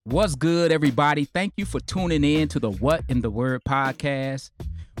What's good, everybody? Thank you for tuning in to the What in the Word podcast.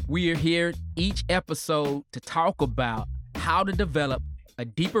 We are here each episode to talk about how to develop a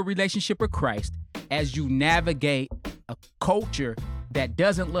deeper relationship with Christ as you navigate a culture that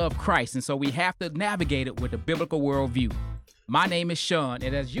doesn't love Christ. And so we have to navigate it with a biblical worldview. My name is Sean,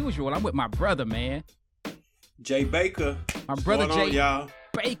 and as usual, I'm with my brother, man. Jay Baker. My brother What's going on, Jay y'all?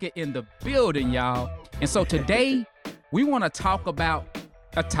 Baker in the building, y'all. And so today, we want to talk about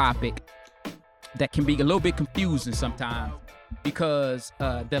a topic that can be a little bit confusing sometimes because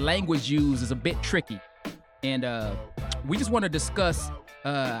the language used is a bit tricky. And we just want to discuss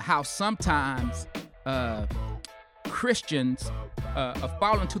how sometimes Christians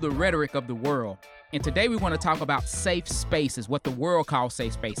fall into the rhetoric of the world. And today we want to talk about safe spaces, what the world calls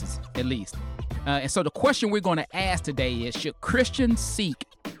safe spaces, at least. And so the question we're going to ask today is, should Christians seek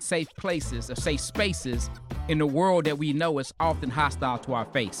safe places or safe spaces in the world that we know is often hostile to our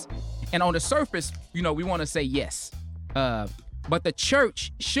faith? And on the surface, we want to say yes. But the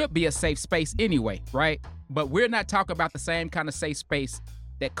church should be a safe space anyway, right? But we're not talking about the same kind of safe space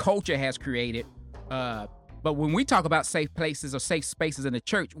that culture has created. But when we talk about safe places or safe spaces in the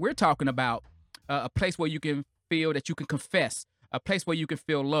church, we're talking about a place where you can feel that you can confess, a place where you can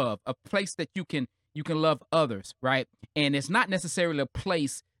feel love, a place that you can love others, right? And it's not necessarily a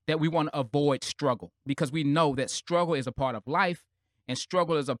place that we want to avoid struggle, because we know that struggle is a part of life and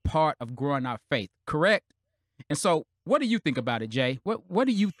struggle is a part of growing our faith, correct? And so what do you think about it, Jay? What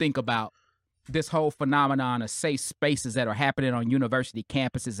do you think about this whole phenomenon of safe spaces that are happening on university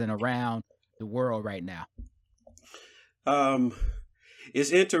campuses and around the world right now?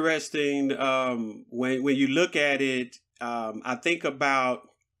 It's interesting when you look at it. I think about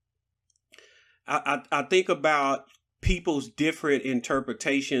people's different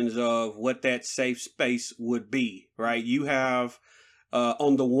interpretations of what that safe space would be, right? You have,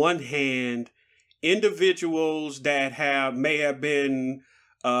 on the one hand, individuals that may have been,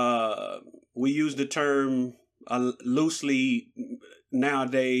 we use the term loosely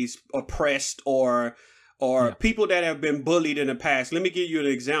nowadays, oppressed or people that have been bullied in the past. Let me give you an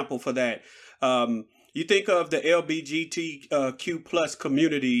example for that. You think of the LGBTQ plus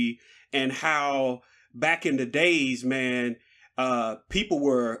community and how back in the days, man, people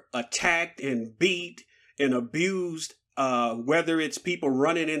were attacked and beat and abused, whether it's people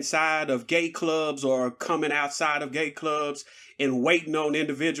running inside of gay clubs or coming outside of gay clubs and waiting on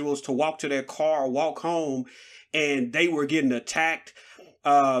individuals to walk to their car or walk home, and they were getting attacked.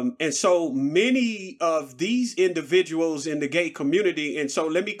 And so many of these individuals in the gay community, and so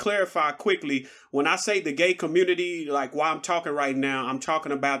let me clarify quickly, when I say the gay community, like why I'm talking right now, I'm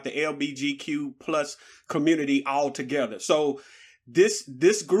talking about the LGBTQ plus community altogether. So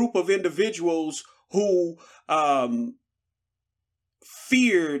this group of individuals who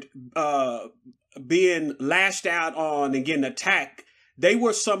feared being lashed out on and getting attacked, they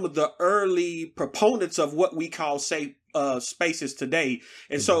were some of the early proponents of what we call safe spaces today.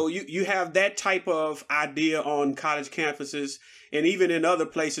 And so you have that type of idea on college campuses and even in other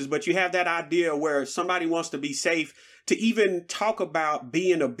places, but you have that idea where somebody wants to be safe to even talk about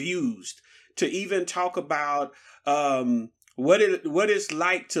being abused, to even talk about what it's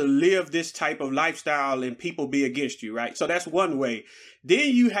like to live this type of lifestyle and people be against you, right? So that's one way.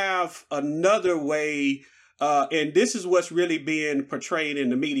 Then you have another way, and this is what's really being portrayed in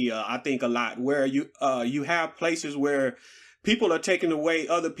the media, I think, a lot, where you have places where people are taking away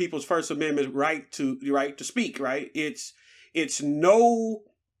other people's First Amendment right to speak, right? It's no,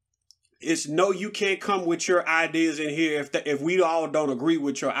 you can't come with your ideas in here if we all don't agree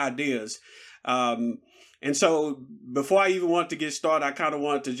with your ideas. And so before I even want to get started, I kind of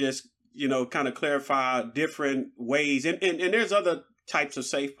want to just, kind of clarify different ways. And there's other types of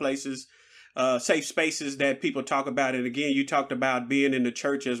safe places, safe spaces that people talk about. And again, you talked about being in the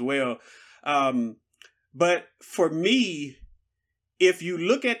church as well. But for me, if you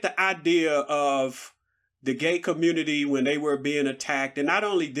look at the idea of the gay community when they were being attacked, and not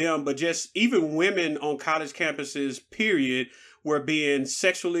only them, but just even women on college campuses, period, were being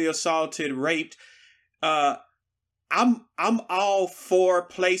sexually assaulted, raped. I'm all for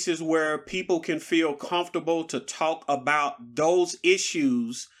places where people can feel comfortable to talk about those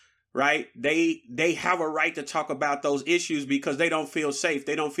issues, right? They have a right to talk about those issues because they don't feel safe,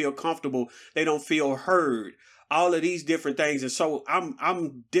 they don't feel comfortable, they don't feel heard. All of these different things, and so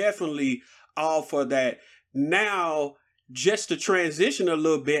I'm definitely all for that. Now, just to transition a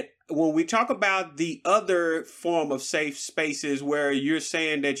little bit, when we talk about the other form of safe spaces where you're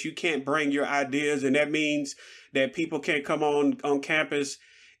saying that you can't bring your ideas, and that means that people can't come on campus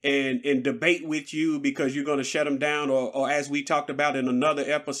and debate with you because you're going to shut them down, or as we talked about in another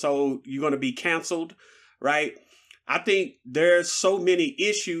episode, you're going to be canceled, right? I think there's so many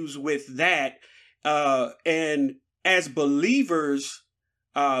issues with that. And as believers,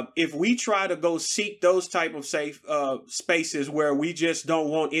 if we try to go seek those type of safe spaces where we just don't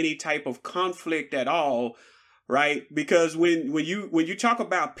want any type of conflict at all, right? Because when you talk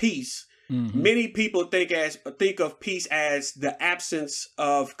about peace, many people think of peace as the absence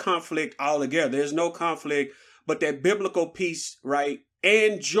of conflict altogether. There's no conflict, but that biblical peace, right,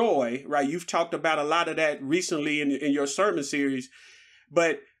 and joy, right? You've talked about a lot of that recently in your sermon series,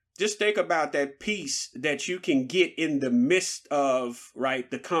 but just think about that peace that you can get in the midst of, right,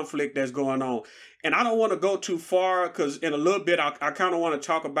 the conflict that's going on. And I don't want to go too far because in a little bit, I kind of want to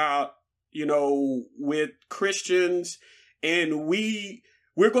talk about, with Christians, and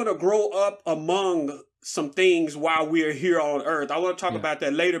we're going to grow up among some things while we're here on earth. I want to talk about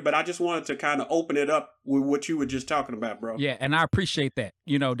that later, but I just wanted to kind of open it up with what you were just talking about, bro. Yeah, and I appreciate that,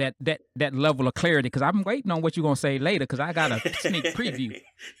 that level of clarity, because I'm waiting on what you're going to say later, because I got a sneak preview.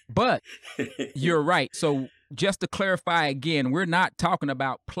 But you're right. So just to clarify again, we're not talking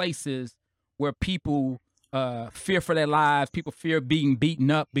about places where people fear for their lives, people fear being beaten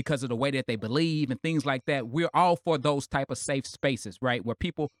up because of the way that they believe and things like that. We're all for those type of safe spaces, right, where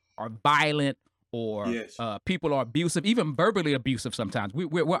people are violent, or people are abusive, even verbally abusive sometimes.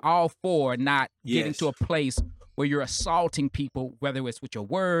 We're all for not getting to a place where you're assaulting people, whether it's with your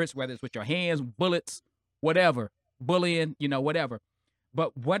words, whether it's with your hands, bullets, whatever, bullying, whatever.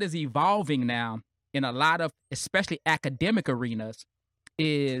 But what is evolving now in a lot of, especially academic arenas,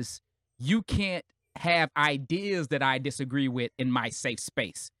 is you can't have ideas that I disagree with in my safe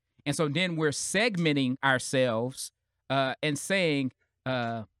space. And so then we're segmenting ourselves and saying,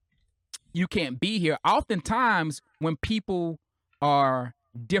 you can't be here. Oftentimes when people are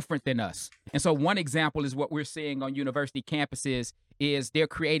different than us. And so one example is what we're seeing on university campuses is they're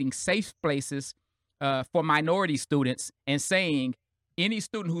creating safe places for minority students and saying any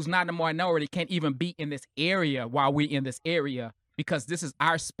student who's not a minority can't even be in this area while we're in this area, because this is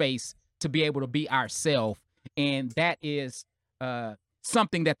our space to be able to be ourselves. And that is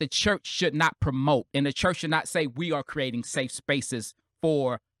something that the church should not promote. And the church should not say we are creating safe spaces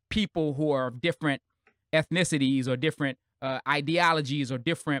for people who are of different ethnicities or different ideologies or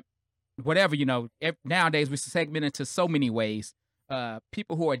different whatever. Nowadays we segment into so many ways.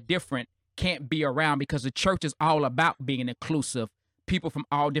 People who are different can't be around, because the church is all about being inclusive. People from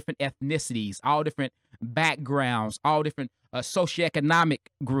all different ethnicities, all different backgrounds, all different socioeconomic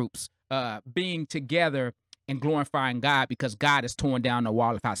groups being together and glorifying God, because God has torn down the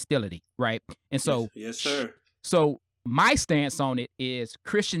wall of hostility, right? And so, yes, sir. So my stance on it is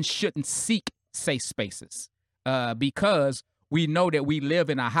Christians shouldn't seek safe spaces because we know that we live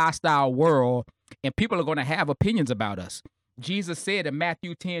in a hostile world and people are going to have opinions about us. Jesus said in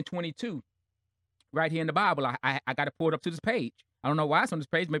Matthew 10:22, right here in the Bible, I got to pull it up to this page. I don't know why it's on this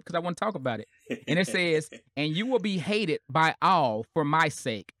page, maybe because I want to talk about it. And it says, and you will be hated by all for my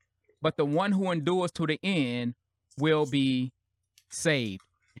sake, but the one who endures to the end will be saved.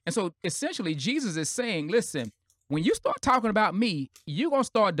 And so essentially Jesus is saying, listen, when you start talking about me, you're going to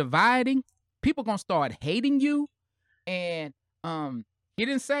start dividing. People going to start hating you. And he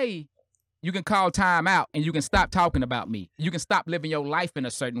didn't say you can call time out and you can stop talking about me. You can stop living your life in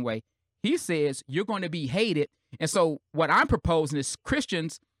a certain way. He says you're going to be hated. And so what I'm proposing is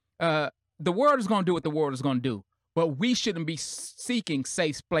Christians, the world is going to do what the world is going to do. But we shouldn't be seeking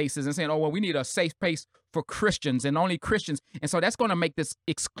safe places and saying, oh, well, we need a safe place for Christians and only Christians. And so that's going to make this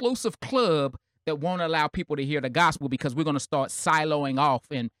exclusive club that won't allow people to hear the gospel, because we're going to start siloing off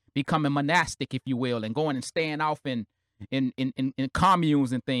and becoming monastic, if you will, and going and staying off in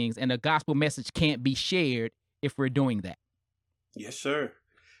communes and things. And the gospel message can't be shared if we're doing that. Yes, sir.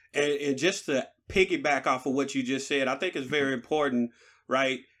 And just to piggyback off of what you just said, I think it's very important,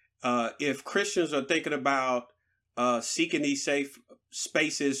 right? If Christians are thinking about seeking these safe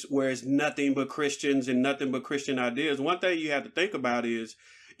spaces where it's nothing but Christians and nothing but Christian ideas, one thing you have to think about is,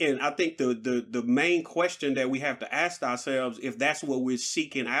 and I think the main question that we have to ask ourselves, if that's what we're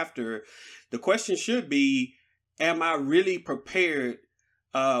seeking after, the question should be, am I really prepared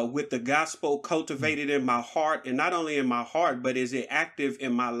with the gospel cultivated in my heart? And not only in my heart, but is it active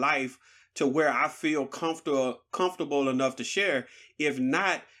in my life to where I feel comfortable enough to share? If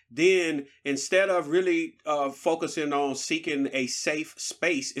not, then instead of really focusing on seeking a safe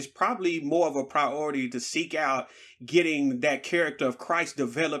space, it's probably more of a priority to seek out getting that character of Christ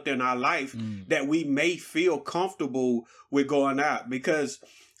developed in our life that we may feel comfortable with going out. Because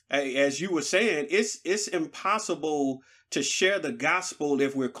as you were saying, it's impossible to share the gospel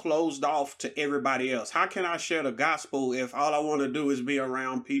if we're closed off to everybody else. How can I share the gospel if all I want to do is be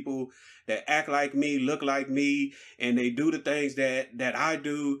around people that act like me, look like me, and they do the things that I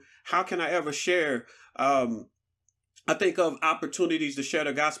do? How can I ever share? I think of opportunities to share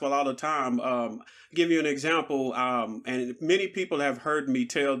the gospel all the time. Give you an example, and many people have heard me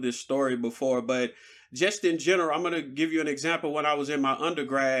tell this story before, but just in general, I'm going to give you an example. When I was in my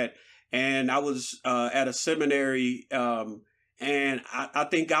undergrad and I was at a seminary, and I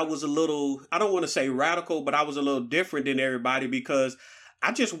think I was a little, I don't want to say radical, but I was a little different than everybody because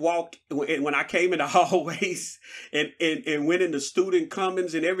I just walked when I came in the hallways and went into student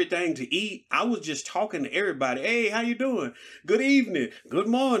commons and everything to eat. I was just talking to everybody. Hey, how you doing? Good evening. Good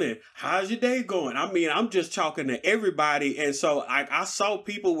morning. How's your day going? I mean, I'm just talking to everybody. And so I saw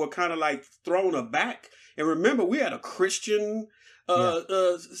people were kind of like thrown aback. And remember, we had a Christian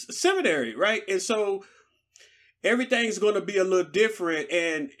seminary, right? And so everything's going to be a little different.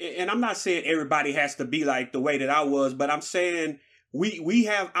 And I'm not saying everybody has to be like the way that I was, but I'm saying we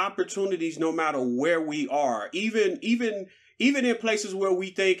have opportunities no matter where we are, even in places where we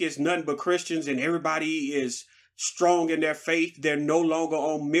think it's nothing but Christians and everybody is strong in their faith. They're no longer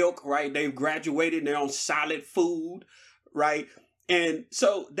on milk, right? They've graduated and they're on solid food, right? And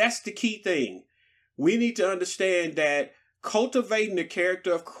so that's the key thing. We need to understand that cultivating the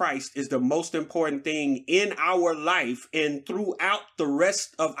character of Christ is the most important thing in our life and throughout the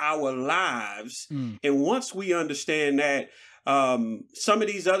rest of our lives. And once we understand that, some of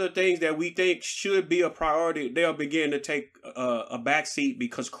these other things that we think should be a priority, they'll begin to take a backseat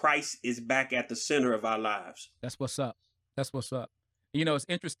because Christ is back at the center of our lives. That's what's up. That's what's up. You know, it's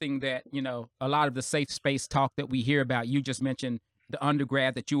interesting that, you know, a lot of the safe space talk that we hear about, you just mentioned the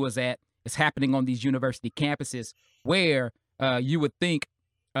undergrad that you was at, is happening on these university campuses where you would think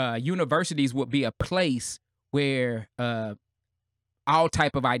universities would be a place where all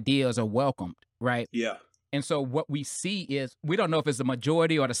type of ideas are welcomed, right? Yeah. And so what we see is, we don't know if it's the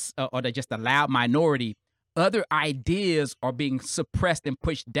majority or just a loud minority. Other ideas are being suppressed and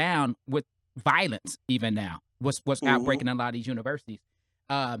pushed down with violence even now. What's outbreaking in a lot of these universities.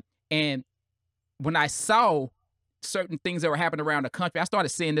 And when I saw certain things that were happening around the country, I started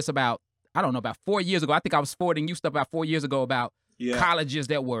seeing this about 4 years ago. I think I was forwarding you stuff about 4 years ago about colleges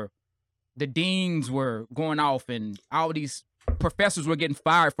that the deans were going off and all these professors were getting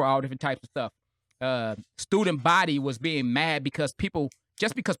fired for all different types of stuff. Student body was being mad because people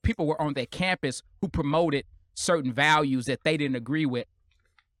were on their campus who promoted certain values that they didn't agree with.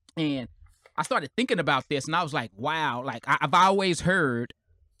 And I started thinking about this and I was like, wow, like I've always heard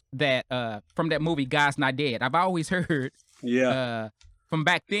that from that movie God's Not Dead. I've always heard from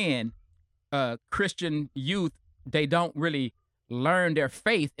back then, Christian youth, they don't really learn their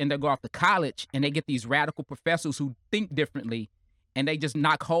faith and they go off to college and they get these radical professors who think differently. And they just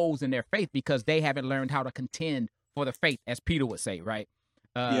knock holes in their faith because they haven't learned how to contend for the faith, as Peter would say, right?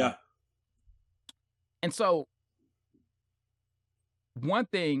 And so one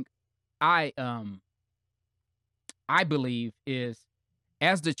thing I believe is,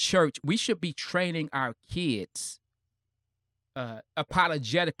 as the church, we should be training our kids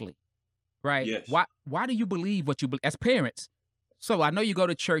apologetically, right? Yes. Why do you believe what you believe as parents? So I know you go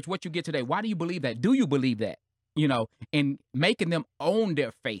to church, what you get today. Why do you believe that? Do you believe that? You know, and making them own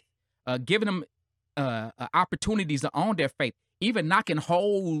their faith, giving them opportunities to own their faith, even knocking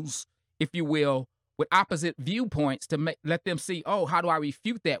holes, if you will, with opposite viewpoints to let them see, oh, how do I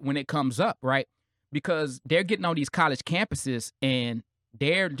refute that when it comes up, right? Because they're getting on these college campuses and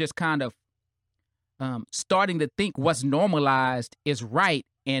they're just kind of starting to think what's normalized is right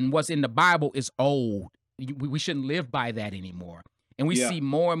and what's in the Bible is old. We shouldn't live by that anymore. And we see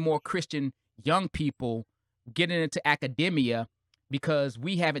more and more Christian young people getting into academia because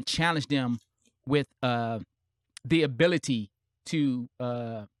we haven't challenged them with the ability to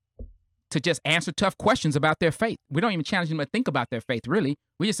just answer tough questions about their faith. We don't even challenge them to think about their faith, really.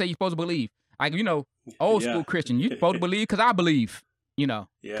 We just say you're supposed to believe. Like, you know, old school Christian, you're supposed to believe because I believe, you know,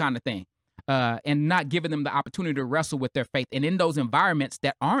 kind of thing. And not giving them the opportunity to wrestle with their faith. And in those environments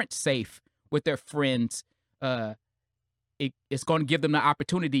that aren't safe with their friends, it's going to give them the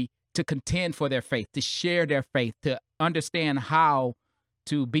opportunity to contend for their faith, to share their faith, to understand how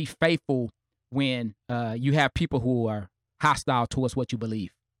to be faithful when you have people who are hostile towards what you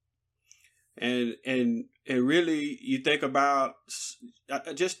believe. And really, you think about,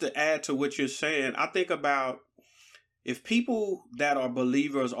 just to add to what you're saying, I think about if people that are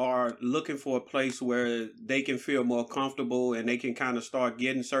believers are looking for a place where they can feel more comfortable and they can kind of start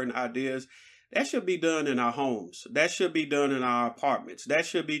getting certain ideas, that should be done in our homes. That should be done in our apartments. That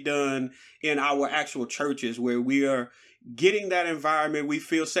should be done in our actual churches where we are getting that environment we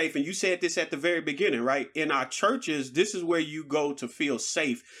feel safe. And you said this at the very beginning, right? In our churches, this is where you go to feel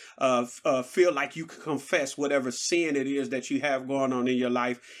safe, feel like you can confess whatever sin it is that you have going on in your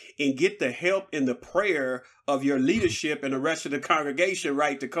life and get the help and the prayer of your leadership and the rest of the congregation,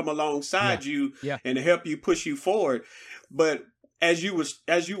 right? To come alongside you and to help you push you forward. But as you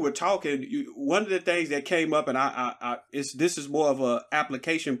were talking, one of the things that came up, and this is more of a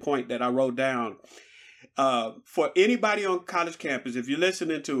application point that I wrote down. For anybody on college campus, if you're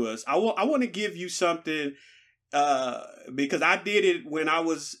listening to us, I want to give you something because I did it when I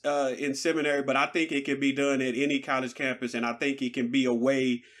was in seminary, but I think it can be done at any college campus, and I think it can be a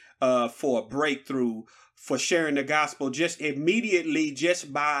way for a breakthrough for sharing the gospel just immediately,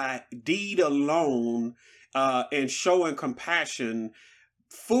 just by deed alone, and showing compassion.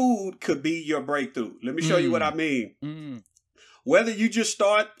 Food could be your breakthrough. Let me show you what I mean. Whether you just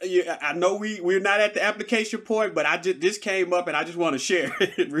start, I know we're not at the application point, but this came up and I just want to share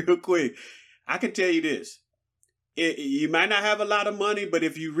it real quick. I can tell you this. You might not have a lot of money, but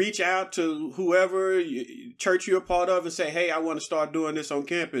if you reach out to whoever church you're a part of and say, hey, I want to start doing this on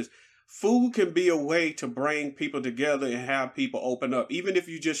campus, food can be a way to bring people together and have people open up. Even if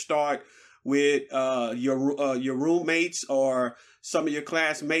you just start with your roommates or some of your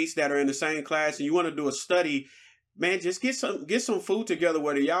classmates that are in the same class and you want to do a study, man, just get some food together,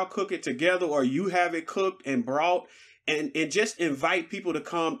 whether y'all cook it together or you have it cooked and brought, and just invite people to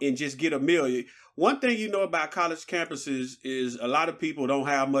come and just get a meal. One thing you know about college campuses is a lot of people don't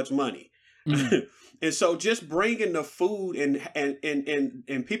have much money. And so just bringing the food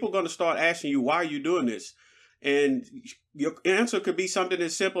and people are going to start asking you, why are you doing this? And your answer could be something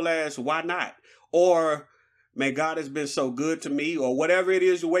as simple as, why not? Or, man, God has been so good to me, or whatever it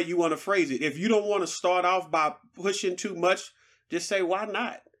is, the way you want to phrase it. If you don't want to start off by pushing too much, just say, why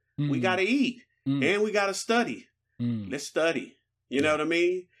not? We got to eat and we got to study. Let's study. You know what I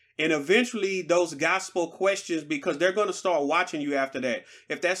mean? And eventually those gospel questions, because they're going to start watching you after that.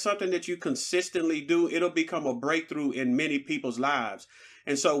 If that's something that you consistently do, it'll become a breakthrough in many people's lives.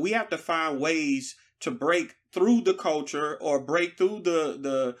 And so we have to find ways to break through the culture or break through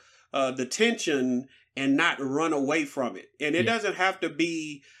the tension and not run away from it. And it doesn't have to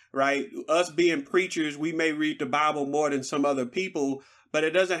be, right, us being preachers, we may read the Bible more than some other people, but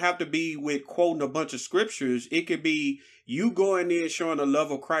it doesn't have to be with quoting a bunch of scriptures. It could be you going in showing the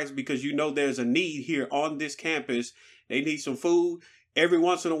love of Christ because you know there's a need here on this campus. They need some food. Every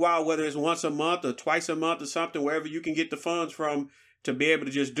once in a while, whether it's once a month or twice a month or something, wherever you can get the funds from to be able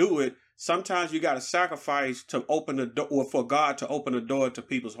to just do it. Sometimes you got to sacrifice to open the door, or for God to open the door to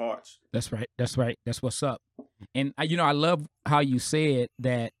people's hearts. That's right. That's right. That's what's up. And I love how you said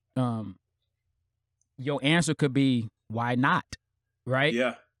that your answer could be, why not? Right?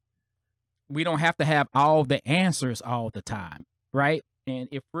 Yeah. We don't have to have all the answers all the time, right? And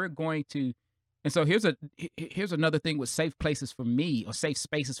if we're going to, and so here's another thing with safe places for me, or safe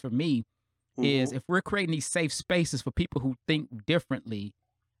spaces for me, is if we're creating these safe spaces for people who think differently,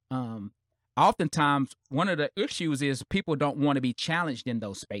 oftentimes one of the issues is people don't want to be challenged in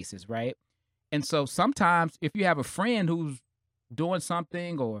those spaces, right? And so sometimes if you have a friend who's doing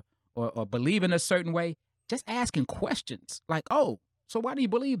something or believing a certain way, just asking questions like, oh, so why do you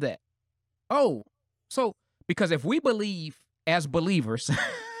believe that? Oh, so because if we believe as believers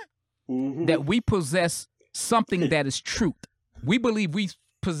that we possess something that is truth, we believe we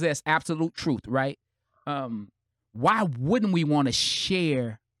possess absolute truth, right? Why wouldn't we want to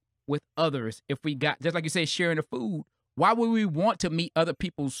share with others if we got, just like you said, sharing the food? Why would we want to meet other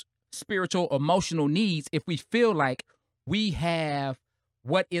people's spiritual, emotional needs if we feel like we have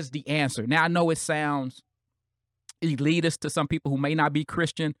what is the answer? Now, I know it sounds elitist to some people who may not be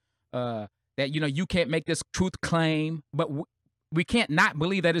Christian, that, you can't make this truth claim, but we can't not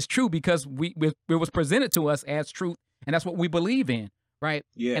believe that it's true because it was presented to us as truth, and that's what we believe in, right?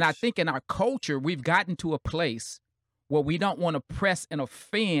 Yes. And I think in our culture, we've gotten to a place where we don't want to press and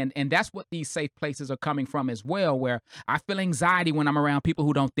offend, and that's what these safe places are coming from as well, where I feel anxiety when I'm around people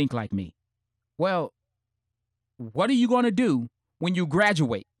who don't think like me. Well, what are you going to do when you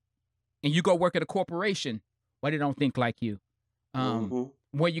graduate and you go work at a corporation where they don't think like you,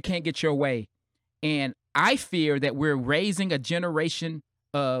 where you can't get your way? And I fear that we're raising a generation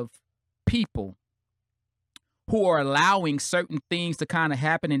of people who are allowing certain things to kind of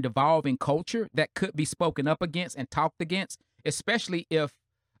happen and devolve in culture that could be spoken up against and talked against, especially if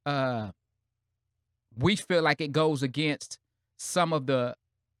we feel like it goes against some of the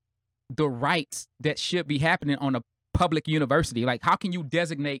rights that should be happening on a public university. Like, how can you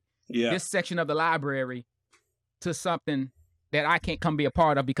designate this section of the library to something that I can't come be a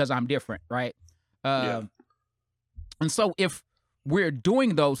part of because I'm different, right? And so if we're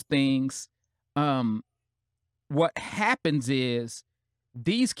doing those things, what happens is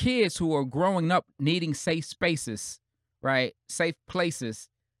these kids who are growing up needing safe spaces, right? Safe places,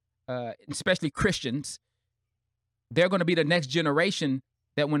 especially Christians, they're going to be the next generation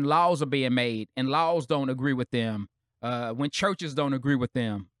that when laws are being made and laws don't agree with them, when churches don't agree with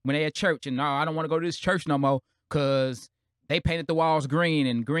them, when they're at church and, no, I don't want to go to this church no more because they painted the walls green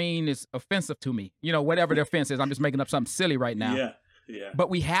and green is offensive to me. You know, whatever the offense is. I'm just making up something silly right now. Yeah, yeah. But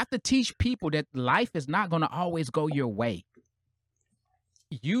we have to teach people that life is not going to always go your way.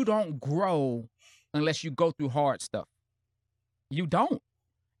 You don't grow unless you go through hard stuff. You don't.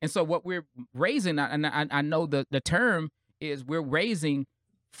 And so what we're raising, and I know the term is we're raising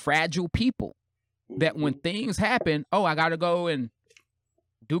fragile people that when things happen, oh, I got to go and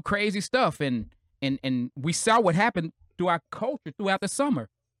do crazy stuff. And we saw what happened through our culture throughout the summer,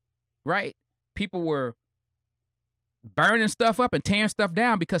 right? People were burning stuff up and tearing stuff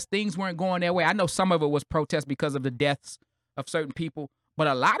down because things weren't going their way. I know some of it was protest because of the deaths of certain people, but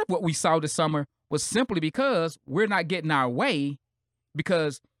a lot of what we saw this summer was simply because we're not getting our way.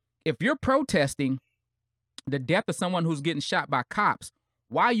 Because if you're protesting the death of someone who's getting shot by cops,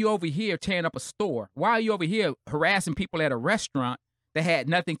 why are you over here tearing up a store? Why are you over here harassing people at a restaurant that had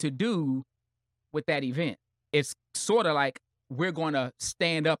nothing to do with that event? It's sort of like we're going to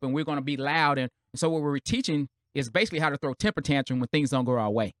stand up and we're going to be loud. And so what we're teaching is basically how to throw temper tantrum when things don't go our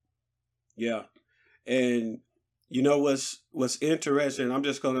way. Yeah. And you know what's interesting? I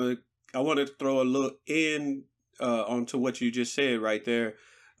want to throw a look in onto what you just said right there.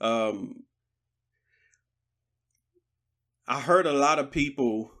 I heard a lot of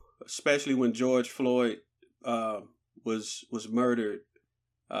people, especially when George Floyd was murdered,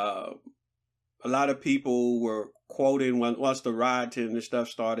 a lot of people were quoting once the rioting and stuff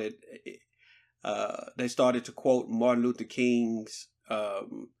started. They started to quote Martin Luther King's,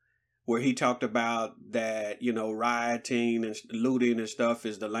 where he talked about that, you know, rioting and looting and stuff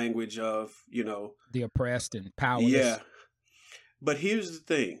is the language of, you know, the oppressed and powerless. Yeah. But here's the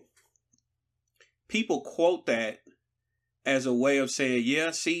thing. People quote that as a way of saying,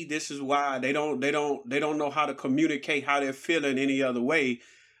 yeah, see, this is why they don't know how to communicate how they're feeling any other way.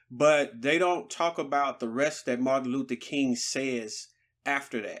 But they don't talk about the rest that Martin Luther King says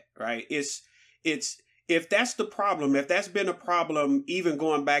after that, right? It's if that's the problem, if that's been a problem, even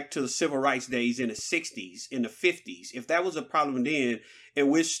going back to the civil rights days in the 60s, in the 50s, if that was a problem then, and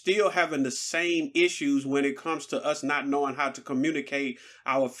we're still having the same issues when it comes to us not knowing how to communicate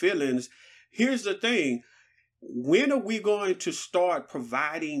our feelings, here's the thing. When are we going to start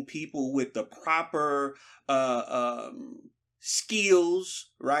providing people with the proper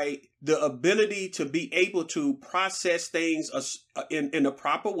skills, right? The ability to be able to process things in a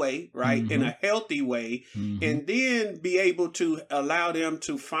proper way, right? Mm-hmm. In a healthy way, Mm-hmm. and then be able to allow them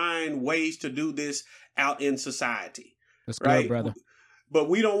to find ways to do this out in society. That's right? good, brother. But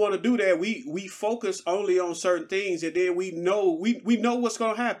we don't want to do that. We focus only on certain things, and then we know what's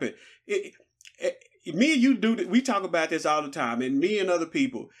going to happen. Me and you we talk about this all the time, and me and other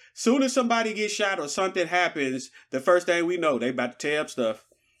people. Soon as somebody gets shot or something happens, the first thing we know, they about to tear up stuff.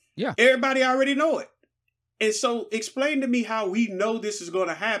 Yeah. Everybody already know it. And so explain to me how we know this is going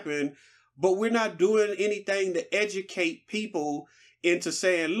to happen, but we're not doing anything to educate people into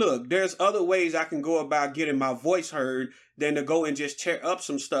saying, look, there's other ways I can go about getting my voice heard than to go and just tear up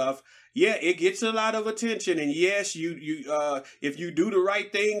some stuff. Yeah, it gets a lot of attention. And yes, you if you do the right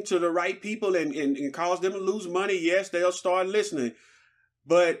thing to the right people and cause them to lose money, yes, they'll start listening.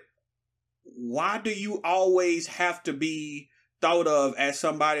 But why do you always have to be thought of as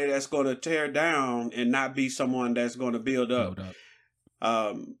somebody that's going to tear down and not be someone that's going to build up?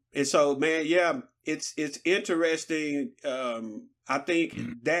 And so, man, yeah, it's interesting. I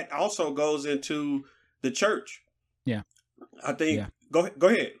think that also goes into the church. Yeah. I think, go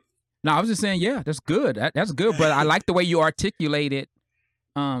ahead. No, I was just saying, yeah, that's good. That's good. But I like the way you articulate it.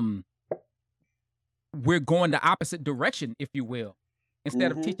 We're going the opposite direction, if you will.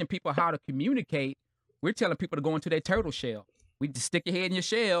 Instead of teaching people how to communicate, we're telling people to go into their turtle shell. We just stick your head in your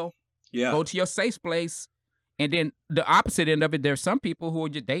shell, go to your safe place. And then the opposite end of it, there's some people who are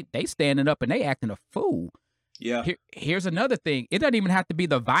just, they standing up and they acting a fool. Yeah. Here's another thing. It doesn't even have to be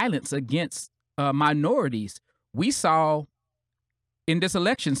the violence against minorities. We saw in this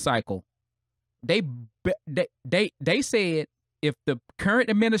election cycle, they said if the current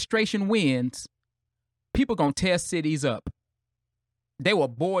administration wins, people gonna tear cities up. They were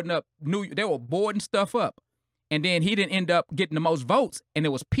boarding stuff up. and then he didn't end up getting the most votes, and it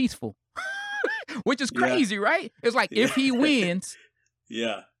was peaceful, which is crazy, right? It's like if he wins,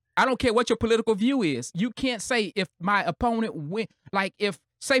 I don't care what your political view is. You can't say if my opponent win, like if,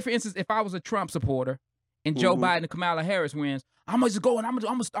 say for instance, if I was a Trump supporter and Joe Biden and Kamala Harris wins, I'm gonna just go and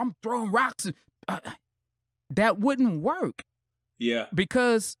I'm throwing rocks. That wouldn't work. Yeah,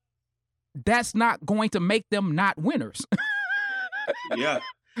 because that's not going to make them not winners. Yeah.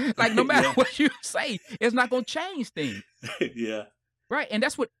 Like no matter what you say, it's not going to change things. Yeah. Right. And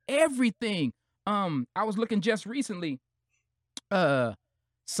that's what everything. I was looking just recently.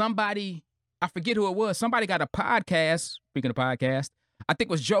 Somebody, I forget who it was. Somebody got a podcast. Speaking of podcast, I think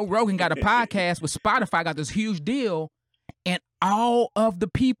it was Joe Rogan got a podcast with Spotify, got this huge deal. And all of the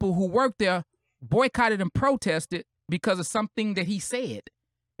people who worked there boycotted and protested because of something that he said.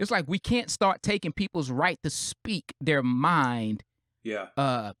 It's like we can't start taking people's right to speak their mind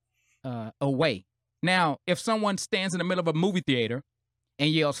away. Now, if someone stands in the middle of a movie theater and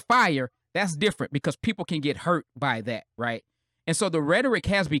yells fire, that's different because people can get hurt by that, right? And so the rhetoric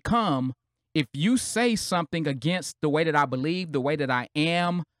has become, if you say something against the way that I believe, the way that I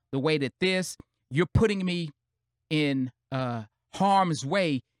am, the way that this, you're putting me in harm's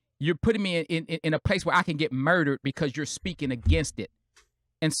way. You're putting me in a place where I can get murdered because you're speaking against it.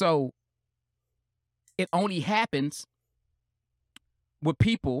 And so it only happens with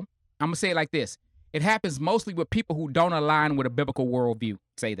people, I'm going to say it like this. It happens mostly with people who don't align with a biblical worldview,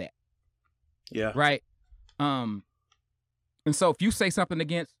 say that. Yeah. Right? And so if you say something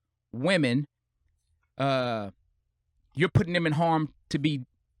against women, you're putting them in harm to be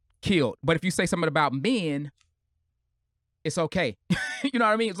killed. But if you say something about men, it's okay. You know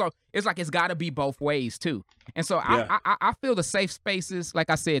what I mean? So it's like it's got to be both ways too. And so I feel the safe spaces, like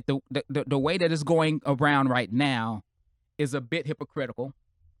I said, the way that it's going around right now is a bit hypocritical.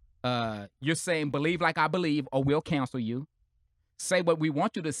 You're saying believe like I believe or we'll cancel you. Say what we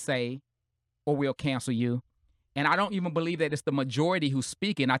want you to say or we'll cancel you. And I don't even believe that it's the majority who's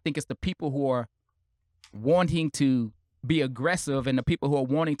speaking. I think it's the people who are wanting to be aggressive and the people who are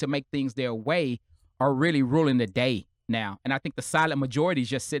wanting to make things their way are really ruling the day now. And I think the silent majority is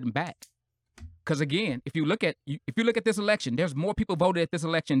just sitting back. Because again, if you look at this election, there's more people voted at this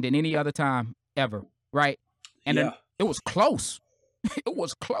election than any other time ever, right? And then it was close. It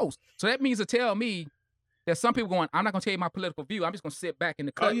was close. So that means to tell me that some people going, I'm not going to tell you my political view. I'm just going to sit back in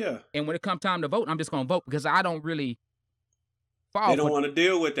the cut. And when it comes time to vote, I'm just going to vote because I don't really fall. They don't want to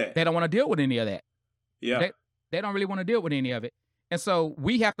deal with that. They don't want to deal with any of that. Yeah. They don't really want to deal with any of it. And so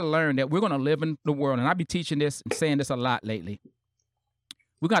we have to learn that we're going to live in the world. And I be teaching this and saying this a lot lately.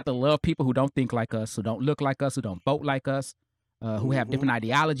 We got to love people who don't think like us, who don't look like us, who don't vote like us, who have different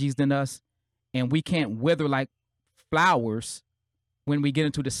ideologies than us. And we can't wither like flowers when we get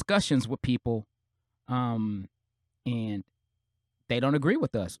into discussions with people and they don't agree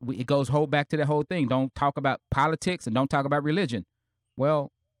with us. It goes back to the whole thing. Don't talk about politics and don't talk about religion.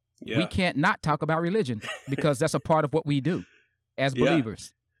 Well, we can't not talk about religion because that's a part of what we do as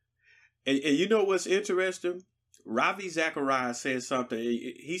believers. And you know what's interesting? Ravi Zacharias says something.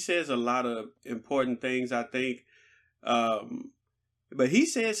 He says a lot of important things, I think. But he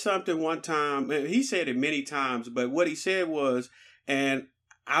said something one time. He said it many times. But what he said was, and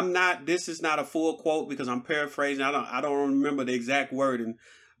this is not a full quote because I'm paraphrasing. I don't remember the exact wording.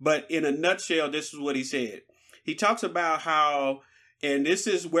 But in a nutshell, this is what he said. He talks about how, and this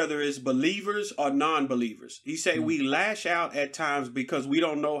is whether it's believers or non-believers. He said we lash out at times because we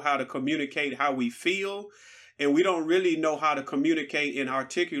don't know how to communicate how we feel. And we don't really know how to communicate and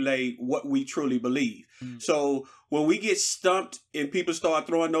articulate what we truly believe. So when we get stumped and people start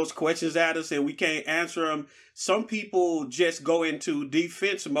throwing those questions at us and we can't answer them, some people just go into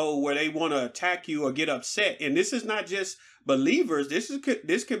defense mode where they want to attack you or get upset. And this is not just believers. This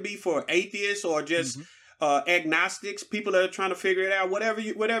could be for atheists or just agnostics, people that are trying to figure it out, whatever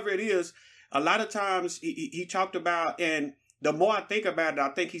it is. A lot of times he talked about, and the more I think about it, I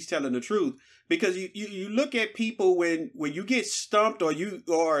think he's telling the truth. Because you look at people when you get stumped or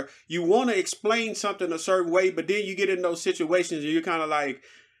you want to explain something a certain way, but then you get in those situations and you're kind of like,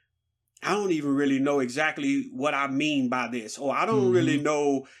 I don't even really know exactly what I mean by this, or I don't really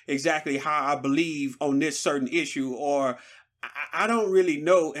know exactly how I believe on this certain issue, or I don't really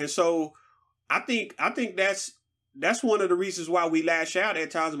know. And so I think that's one of the reasons why we lash out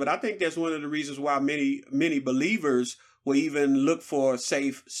at times, but I think that's one of the reasons why many believers will even look for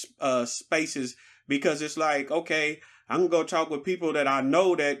safe spaces, because it's like, okay, I'm going to go talk with people that I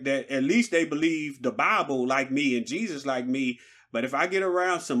know that at least they believe the Bible like me and Jesus like me. But if I get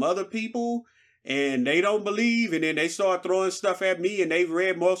around some other people and they don't believe and then they start throwing stuff at me and they've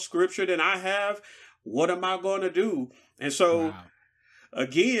read more scripture than I have, What am I going to do? And so, Wow.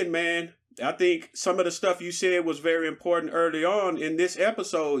 again, man, I think some of the stuff you said was very important early on in this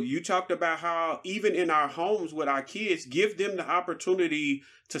episode. You talked about how even in our homes with our kids, give them the opportunity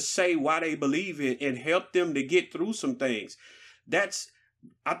to say why they believe it and help them to get through some things.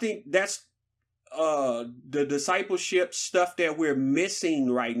 I think that's the discipleship stuff that we're missing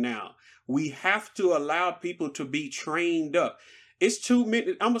right now. We have to allow people to be trained up. It's too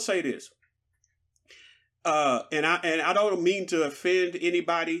many. I'm gonna say this, and I don't mean to offend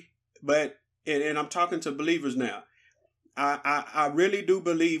anybody, but and I'm talking to believers now. I really do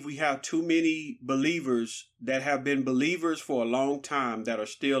believe we have too many believers that have been believers for a long time that are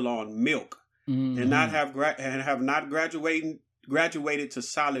still on milk and have not graduated to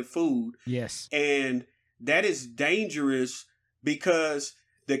solid food. Yes. And that is dangerous because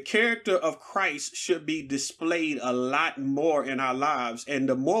the character of Christ should be displayed a lot more in our lives. And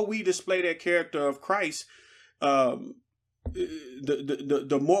the more we display that character of Christ, the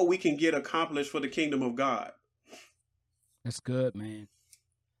more we can get accomplished for the kingdom of God. That's good, man.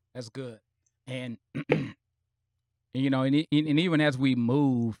 That's good. And, you know, and even as we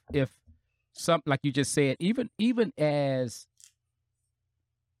move, if something like you just said, even as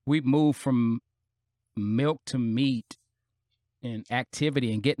we move from milk to meat and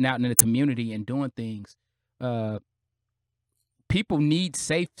activity and getting out in the community and doing things, people need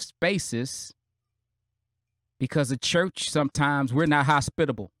safe spaces because the church, sometimes we're not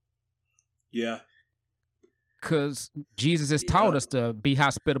hospitable. Yeah. Because Jesus has taught us to be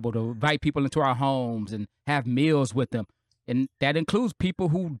hospitable, to invite people into our homes and have meals with them. And that includes people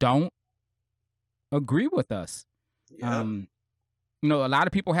who don't agree with us. Yeah. You know, a lot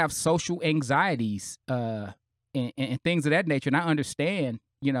of people have social anxieties and things of that nature. And I understand,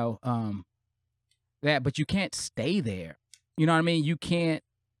 you know, that, but you can't stay there. You know what I mean? You can't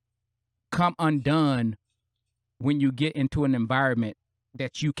come undone when you get into an environment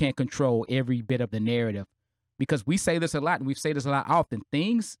that you can't control every bit of the narrative. Because we say this a lot, and we've said this a lot often.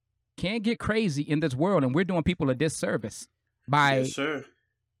 Things can get crazy in this world, and we're doing people a disservice by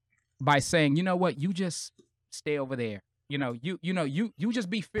saying, you know what, you just stay over there. You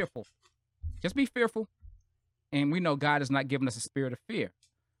just be fearful. Just be fearful. And we know God has not given us a spirit of fear.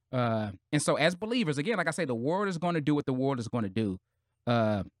 And so as believers, again, like I say, the world is going to do what the world is going to do.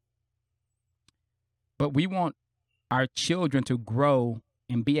 But we want our children to grow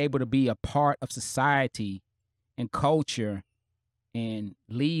and be able to be a part of society and culture and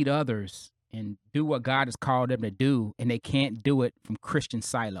lead others and do what God has called them to do, and they can't do it from Christian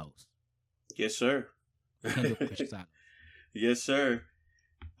silos. Yes, sir. They can't do it from Christian silos. Yes, sir.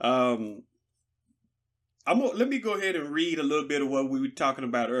 Let me go ahead and read a little bit of what we were talking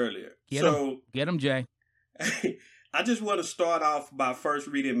about earlier. Get them, Jay. I just want to start off by first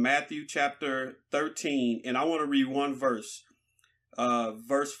reading Matthew chapter 13, and I want to read one verse.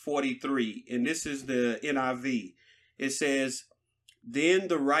 Verse 43, and this is the NIV. It says, "Then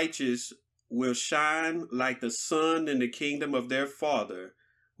the righteous will shine like the sun in the kingdom of their Father.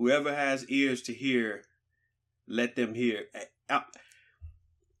 Whoever has ears to hear, let them hear."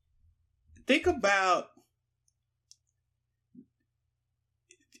 Think about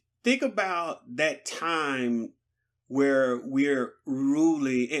that time where we're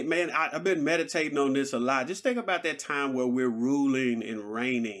ruling. And man, I've been meditating on this a lot. Just think about that time where we're ruling and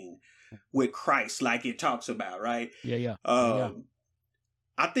reigning with Christ, like it talks about, right? Yeah.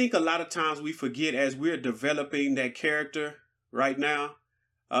 I think a lot of times we forget as we're developing that character right now.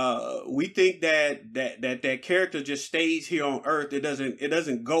 We think that character just stays here on earth. It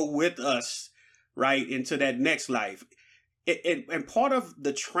doesn't go with us right into that next life. And part of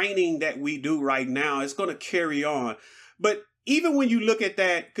the training that we do right now is going to carry on. But even when you look at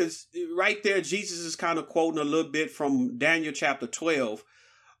that, because right there, Jesus is kind of quoting a little bit from Daniel chapter 12.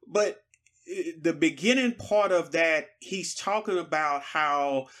 But the beginning part of that, he's talking about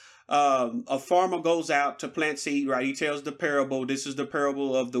how a farmer goes out to plant seed, right? He tells the parable. This is the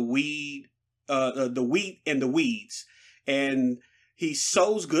parable of the wheat and the weeds. And he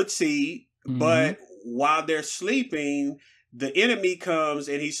sows good seed, but while they're sleeping, the enemy comes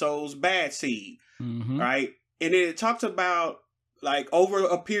and he sows bad seed, right? And then it talks about like over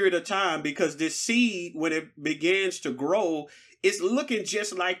a period of time, because this seed, when it begins to grow, it's looking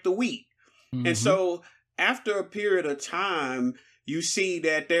just like the wheat. And so after a period of time, you see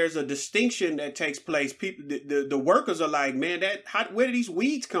that there's a distinction that takes place. People, the workers are like, man, where do these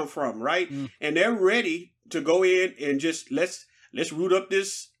weeds come from, right? And they're ready to go in and just let's root up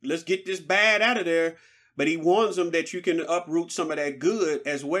this, let's get this bad out of there. But he warns them that you can uproot some of that good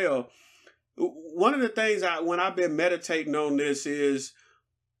as well. One of the things when I've been meditating on this is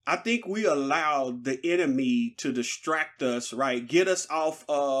I think we allowed the enemy to distract us, right? Get us off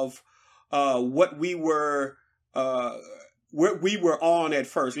of what we were on at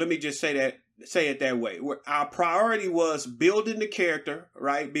first. Let me just say it that way. Our priority was building the character,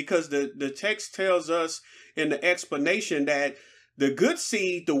 right? Because the text tells us in the explanation that the good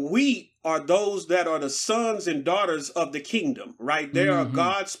seed, the wheat, are those that are the sons and daughters of the kingdom, right? They are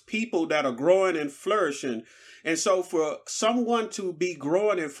God's people that are growing and flourishing. And so for someone to be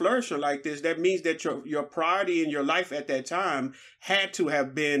growing and flourishing like this, that means that your priority in your life at that time had to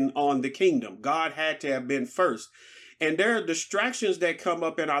have been on the kingdom. God had to have been first. And there are distractions that come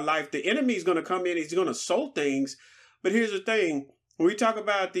up in our life. The enemy is going to come in, he's going to sow things. But here's the thing. When we talk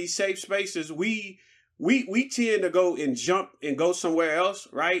about these safe spaces, we tend to go and jump and go somewhere else,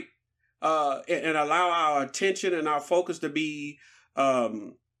 right? And allow our attention and our focus to be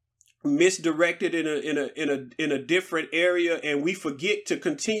misdirected in a different area, and we forget to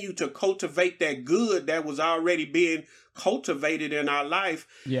continue to cultivate that good that was already being cultivated in our life.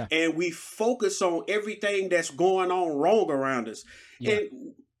 Yeah. And we focus on everything that's going on wrong around us. Yeah.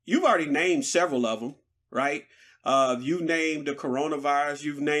 And you've already named several of them, right? You named the coronavirus.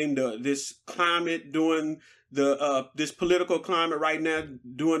 You've named this climate during this political climate right now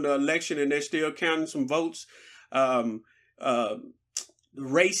during the election, and they're still counting some votes.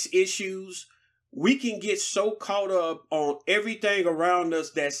 Race issues. We can get so caught up on everything around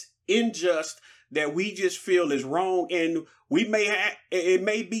us that's unjust that we just feel is wrong, and it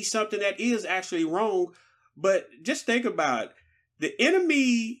may be something that is actually wrong. But just think about it. The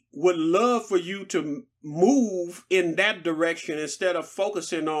enemy would love for you to move in that direction instead of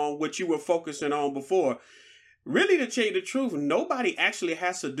focusing on what you were focusing on before. Really, to tell you the truth, nobody actually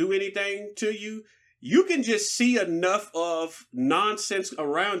has to do anything to you. You can just see enough of nonsense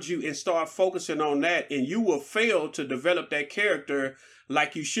around you and start focusing on that, and you will fail to develop that character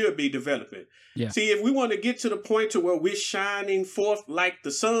like you should be developing. Yeah. See, if we want to get to the point to where we're shining forth like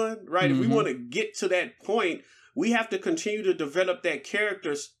the sun, right? If we want to get to that point, we have to continue to develop that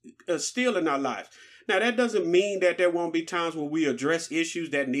character still in our lives. Now, that doesn't mean that there won't be times where we address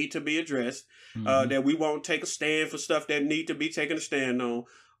issues that need to be addressed, that we won't take a stand for stuff that need to be taken a stand on.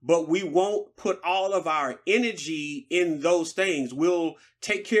 But we won't put all of our energy in those things. We'll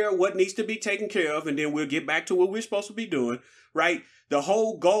take care of what needs to be taken care of, and then we'll get back to what we're supposed to be doing, right? The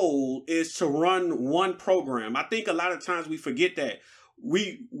whole goal is to run one program. I think a lot of times we forget that.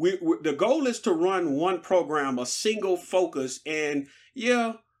 The goal is to run one program, a single focus, and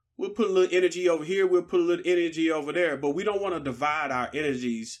yeah, we'll put a little energy over here, we'll put a little energy over there, but we don't want to divide our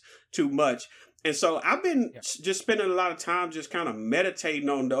energies too much. And so I've been just spending a lot of time just kind of meditating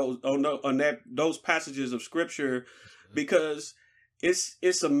on those passages of scripture, because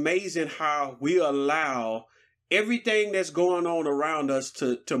it's amazing how we allow everything that's going on around us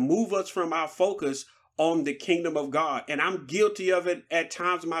to move us from our focus on the kingdom of God. And I'm guilty of it at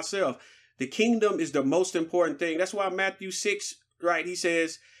times myself. The kingdom is the most important thing. That's why Matthew 6, right? He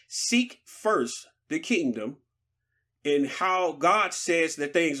says, seek first the kingdom, and how God says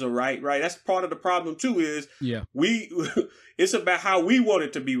that things are right? That's part of the problem too, is it's about how we want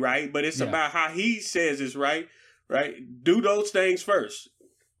it to be right, but it's about how he says it's right? Do those things first.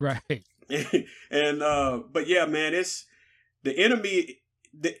 Right. And, but yeah, man, it's the enemy.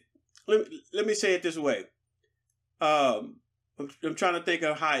 Let me say it this way. I'm trying to think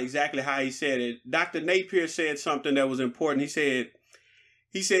of exactly how he said it. Dr. Napier said something that was important. He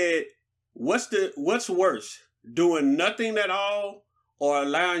said, what's worse? Doing nothing at all, or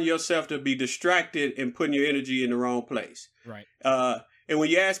allowing yourself to be distracted and putting your energy in the wrong place. Right. And when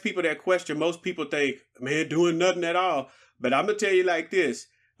you ask people that question, most people think, man, doing nothing at all. But I'm going to tell you like this.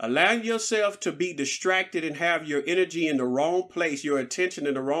 Allowing yourself to be distracted and have your energy in the wrong place, your attention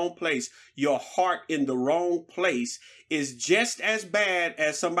in the wrong place, your heart in the wrong place is just as bad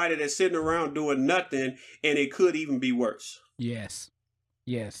as somebody that's sitting around doing nothing, and it could even be worse. Yes.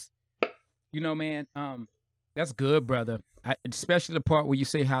 You know, man, that's good, brother. Especially the part where you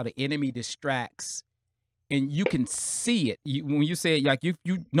say how the enemy distracts, and you can see it. When you say it, like you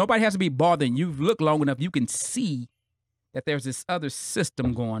nobody has to be bothering. You've looked long enough, you can see that there's this other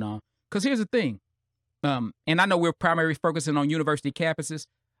system going on. Because here's the thing, and I know we're primarily focusing on university campuses,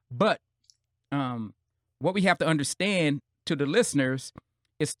 but what we have to understand to the listeners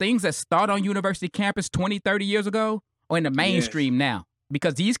is things that start on university campus 20, 30 years ago are in the mainstream now.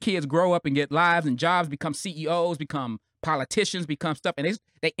 Because these kids grow up and get lives and jobs, become CEOs, become politicians, become stuff, and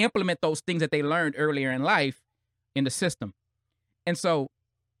they implement those things that they learned earlier in life in the system. And so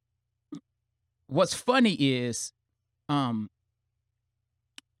what's funny is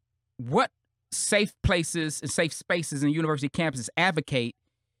what safe places and safe spaces in university campuses advocate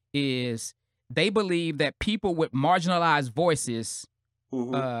is they believe that people with marginalized voices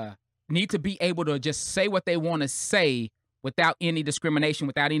need to be able to just say what they want to say without any discrimination,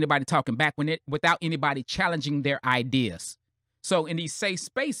 without anybody talking back, without anybody challenging their ideas. So in these safe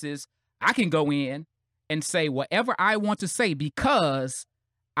spaces, I can go in and say whatever I want to say because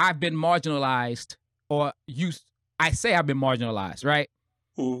I've been marginalized, or I say I've been marginalized, right?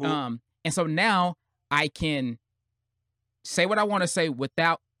 And so now I can say what I want to say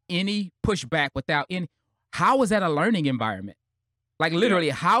without any pushback, without any. How is that a learning environment? Like literally,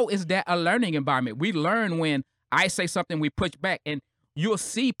 how is that a learning environment? We learn when I say something, we push back, and you'll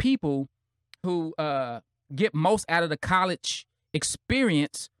see people who get most out of the college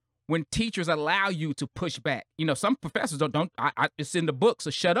experience when teachers allow you to push back. You know, some professors don't. It's in the book, so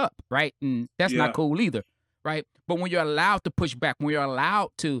shut up, right? And that's not cool either, right? But when you're allowed to push back, when you're allowed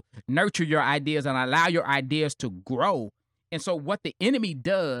to nurture your ideas and allow your ideas to grow, and so what the enemy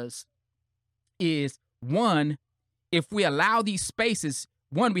does is, one, if we allow these spaces,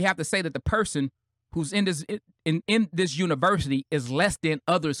 one, we have to say that the person who's in this university is less than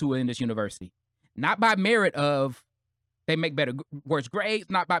others who are in this university, not by merit of they make worse grades,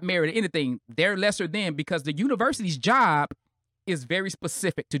 not by merit of anything. They're lesser than because the university's job is very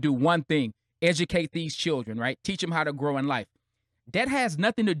specific to do one thing: educate these children, right? Teach them how to grow in life. That has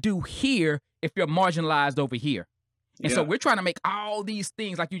nothing to do here if you're marginalized over here. And so we're trying to make all these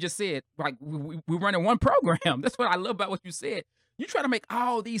things, like you just said, like we're running one program. That's what I love about what you said. You try to make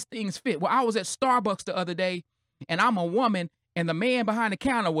all these things fit. Well, I was at Starbucks the other day, and I'm a woman, and the man behind the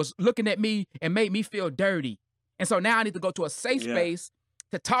counter was looking at me and made me feel dirty. And so now I need to go to a safe space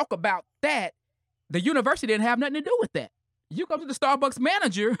to talk about that. The university didn't have nothing to do with that. You go to the Starbucks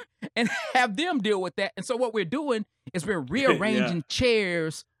manager and have them deal with that. And so what we're doing is we're rearranging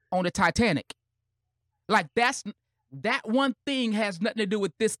chairs on the Titanic. Like that one thing has nothing to do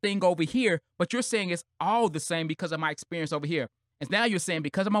with this thing over here, but you're saying it's all the same because of my experience over here. And now you're saying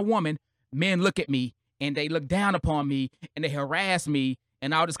because I'm a woman, men look at me and they look down upon me and they harass me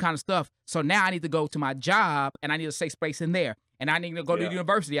and all this kind of stuff. So now I need to go to my job and I need a safe space in there. And I need to go to the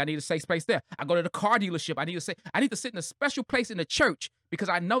university. I need a safe space there. I go to the car dealership. I need to sit in a special place in the church because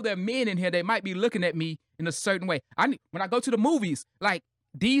I know there are men in here. They might be looking at me in a certain way. When I go to the movies, like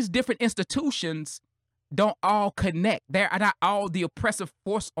these different institutions don't all connect. They're not all the oppressive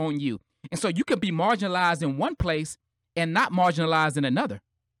force on you. And so you can be marginalized in one place and not marginalized in another.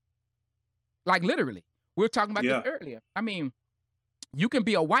 Like literally. We were talking about this earlier. I mean, you can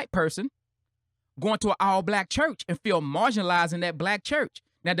be a white person going to an all-black church and feel marginalized in that black church.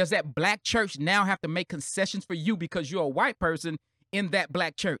 Now, does that black church now have to make concessions for you because you're a white person in that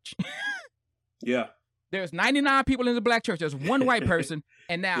black church? There's 99 people in the black church. There's one white person.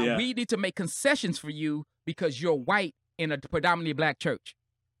 And now we need to make concessions for you because you're white in a predominantly black church.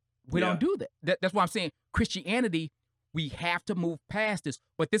 We don't do that. That's why I'm saying Christianity, we have to move past this.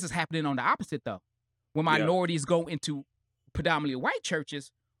 But this is happening on the opposite, though. When minorities go into predominantly white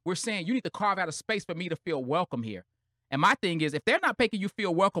churches, we're saying you need to carve out a space for me to feel welcome here. And my thing is, if they're not making you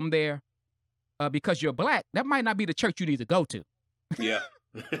feel welcome there because you're black, that might not be the church you need to go to.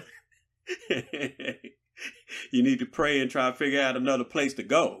 You need to pray and try to figure out another place to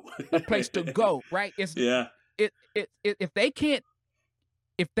go. A place to go, right? If they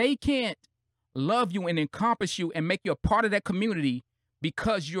can't love you and encompass you and make you a part of that community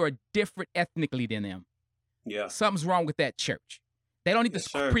because you're different ethnically than them, something's wrong with that church. They don't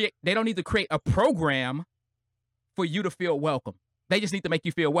need to create a program for you to feel welcome. They just need to make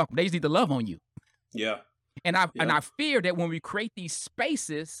you feel welcome. They just need to love on you. And I fear that when we create these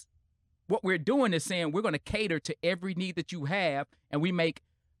spaces, what we're doing is saying we're going to cater to every need that you have, and we make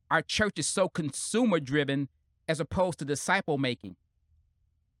our churches so consumer driven as opposed to disciple making.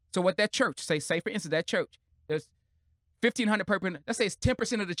 So what that church, say for instance, that church, there's 1,500 per person. Let's say it's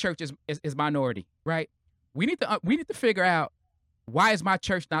 10% of the church is minority, right? We need to figure out, why is my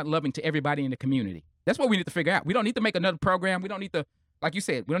church not loving to everybody in the community? That's what we need to figure out. We don't need to make another program. We don't need to, like you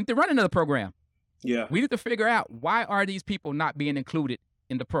said, we don't need to run another program. We need to figure out, why are these people not being included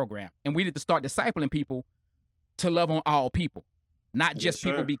in the program? And we need to start discipling people to love on all people, not just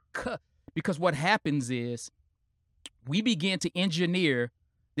people because what happens is we begin to engineer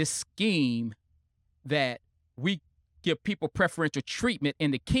this scheme that we give people preferential treatment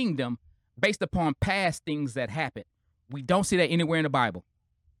in the kingdom based upon past things that happened. We don't see that anywhere in the Bible.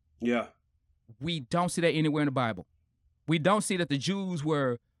 We don't see that anywhere in the Bible. We don't see that the Jews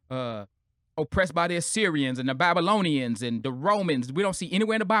were oppressed by the Assyrians and the Babylonians and the Romans. We don't see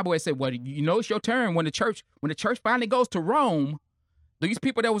anywhere in the Bible where it said, well, you know, it's your turn. When the church finally goes to Rome, these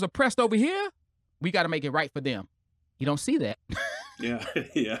people that was oppressed over here, we got to make it right for them. You don't see that. Yeah.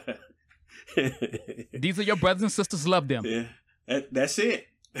 Yeah. These are your brothers and sisters. Love them. Yeah. That's it.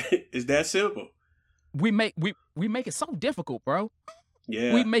 It's that simple. We make it so difficult, bro.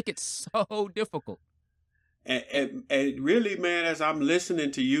 Yeah. We make it so difficult. And really, man, as I'm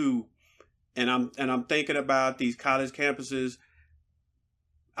listening to you, and I'm thinking about these college campuses,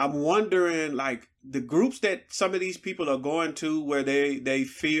 I'm wondering, like, the groups that some of these people are going to where they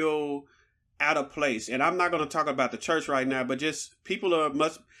feel out of place. And I'm not going to talk about the church right now, but just people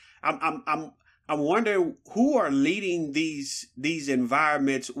I'm wondering who are leading these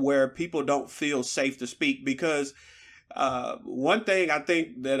environments where people don't feel safe to speak. Because one thing I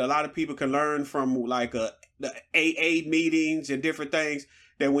think that a lot of people can learn from, like, the AA meetings and different things,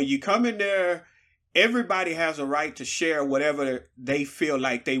 that when you come in there, everybody has a right to share whatever they feel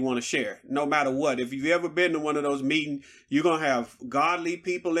like they want to share, no matter what. If you've ever been to one of those meetings, you're going to have godly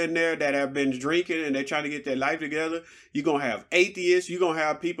people in there that have been drinking and they're trying to get their life together. You're going to have atheists. You're going to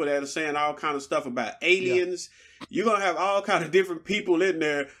have people that are saying all kind of stuff about aliens. Yeah. You're going to have all kind of different people in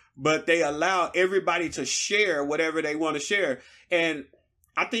there, but they allow everybody to share whatever they want to share. And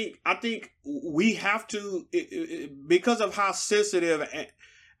I think we have to, because of how sensitive,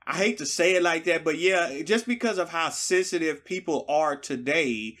 I hate to say it like that, but yeah, just because of how sensitive people are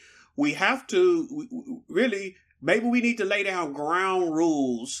today, we have to really, maybe we need to lay down ground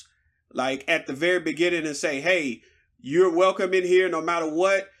rules, like at the very beginning, and say, hey, you're welcome in here no matter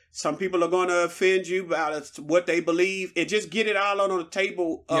what. Some people are going to offend you about what they believe, and just get it all on the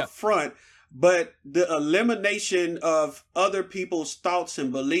table up front. But the elimination of other people's thoughts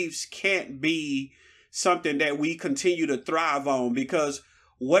and beliefs can't be something that we continue to thrive on, because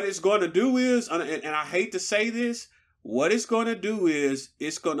what it's going to do is, and I hate to say this, what it's going to do is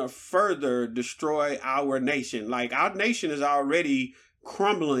it's going to further destroy our nation. Like, our nation is already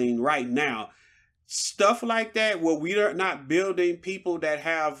crumbling right now. Stuff like that, where we are not building people that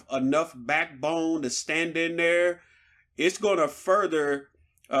have enough backbone to stand in there, it's going to further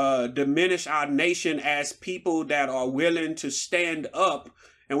diminish our nation as people that are willing to stand up.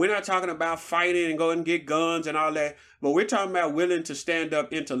 And we're not talking about fighting and going and get guns and all that, but we're talking about willing to stand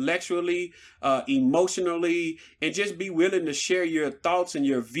up intellectually, emotionally, and just be willing to share your thoughts and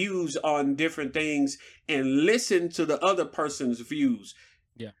your views on different things and listen to the other person's views.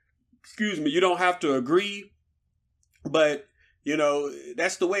 Yeah. Excuse me. You don't have to agree, but you know,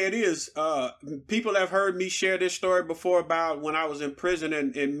 that's the way it is. People have heard me share this story before about when I was in prison,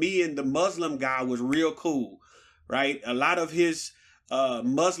 and me and the Muslim guy was real cool, right? A lot of his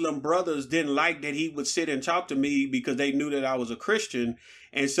Muslim brothers didn't like that he would sit and talk to me because they knew that I was a Christian.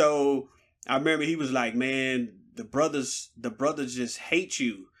 And so I remember he was like, man, the brothers just hate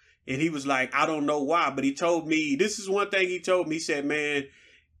you. And he was like, I don't know why, but he told me, this is one thing he told me. He said, man,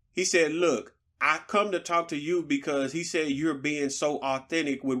 he said, look, I come to talk to you because he said you're being so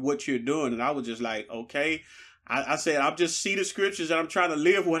authentic with what you're doing. And I was just like, okay. I said, I'm just see the scriptures and I'm trying to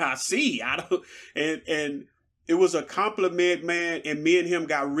live what I see. And it was a compliment, man. And me and him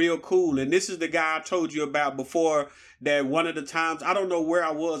got real cool. And this is the guy I told you about before, that one of the times, I don't know where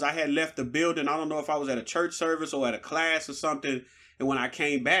I was. I had left the building. I don't know if I was at a church service or at a class or something. And when I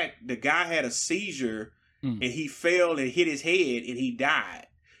came back, the guy had a seizure and he fell and hit his head and he died.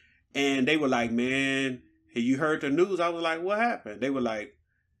 And they were like, man, have you heard the news? I was like, what happened? They were like,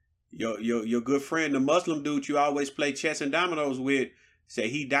 your good friend, the Muslim dude you always play chess and dominoes with, said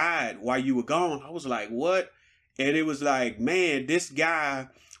he died while you were gone. I was like, what? And it was like, man, this guy,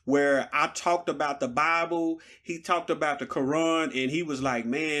 where I talked about the Bible, he talked about the Quran, and he was like,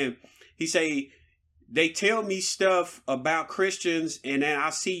 man, he say, they tell me stuff about Christians, and then I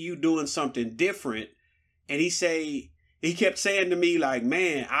see you doing something different. And he kept saying to me, like,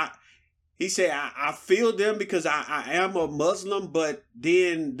 man, he said, I feel them because I am a Muslim, but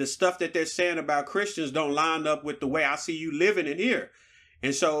then the stuff that they're saying about Christians don't line up with the way I see you living in here.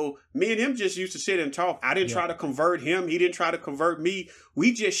 And so me and him just used to sit and talk. I didn't try to convert him. He didn't try to convert me.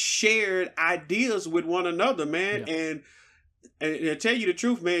 We just shared ideas with one another, man. Yeah. And to tell you the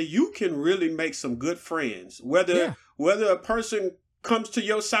truth, man, you can really make some good friends. Whether a person comes to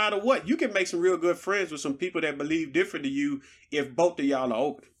your side or what, you can make some real good friends with some people that believe different to you if both of y'all are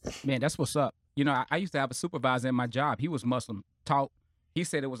open. Man, that's what's up. You know, I used to have a supervisor in my job. He was Muslim. He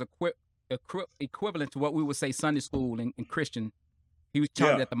said it was equivalent to what we would say Sunday school in Christian. He was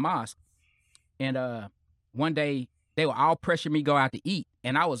taught at the mosque. And one day they would all pressure me to go out to eat.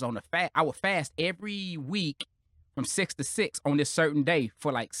 And I was on a fast. I would fast every week from 6 to 6 on this certain day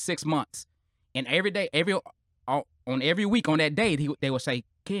for like 6 months. And every day, every week on that day, they would say,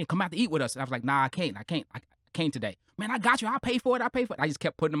 Ken, come out to eat with us. And I was like, nah, I can't today. Man, I got you. I'll pay for it. I just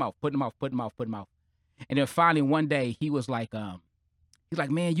kept putting them off. And then finally one day he was like, He's like,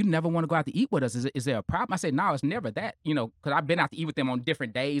 man, you never want to go out to eat with us. Is there a problem? I said, no, it's never that, because I've been out to eat with them on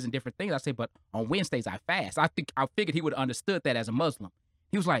different days and different things. I said, but on Wednesdays I fast. I figured he would have understood that as a Muslim.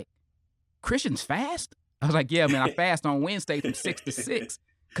 He was like, Christians fast? I was like, yeah, man, I fast on Wednesday from 6 to 6.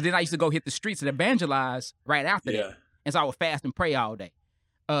 Because then I used to go hit the streets and evangelize right after that. And so I would fast and pray all day.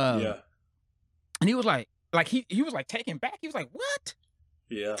 And he was like he was like taken back. He was like, what?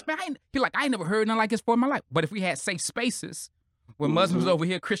 Yeah. Man, I ain't never heard nothing like this before in my life. But if we had safe spaces where Muslims over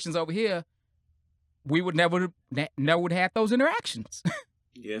here, Christians over here, we would never would have had those interactions.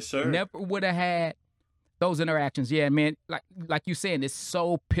 Yes, sir. Never would have had those interactions. Yeah, man. Like you saying, it's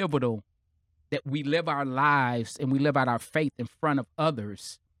so pivotal that we live our lives and we live out our faith in front of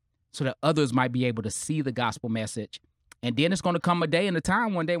others so that others might be able to see the gospel message. And then it's going to come a day and a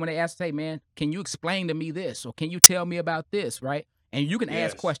time one day when they ask, hey, man, can you explain to me this? Or can you tell me about this, right? And you can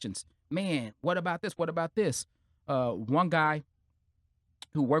ask questions. Man, what about this? What about this? One guy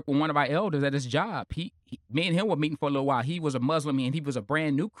who worked with one of our elders at his job, me and him were meeting for a little while. He was a Muslim and he was a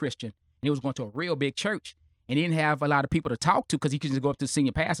brand new Christian. And he was going to a real big church. And he didn't have a lot of people to talk to because he could just go up to the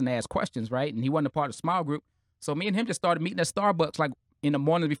senior pastor and ask questions, right? And he wasn't a part of the small group. So me and him just started meeting at Starbucks like in the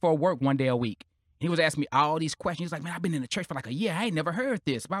morning before work one day a week. And he was asking me all these questions. He's like, man, I've been in the church for like a year. I ain't never heard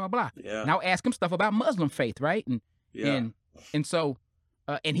this, blah, blah, blah. Yeah. And I'll ask him stuff about Muslim faith, right? And so,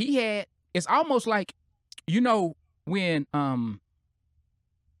 and he had, it's almost like, when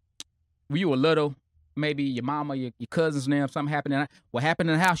you were little, maybe your mama, your cousins and them, something happened. What happened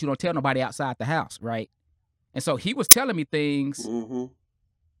in the house, you don't tell nobody outside the house, right? And so he was telling me things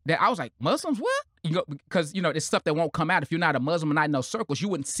that I was like, Muslims, what? Because, it's stuff that won't come out. If you're not a Muslim and not in those circles, you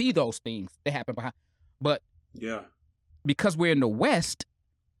wouldn't see those things that happen behind. But because we're in the West,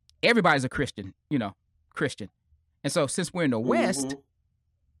 everybody's a Christian, Christian. And so since we're in the West,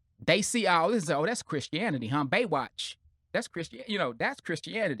 they see all this and say, oh, that's Christianity, huh? Baywatch. That's Christian, that's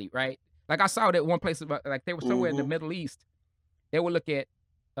Christianity, right? Like I saw that one place, like they were somewhere in the Middle East. They would look at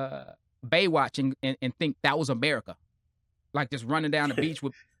Baywatch and think that was America. Like just running down the beach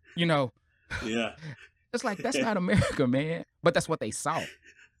with, Yeah. It's like, that's not America, man. But that's what they saw.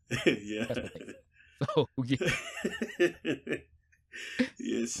 Yeah. That's what they saw. So, yeah.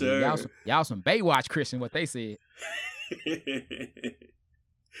 Yes, sir. Y'all some Baywatch Christian, what they said.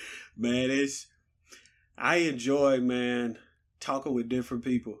 Man, I enjoy, man, talking with different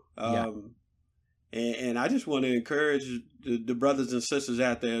people. And I just want to encourage the brothers and sisters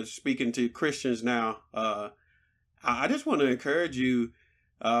out there speaking to Christians now. I just want to encourage you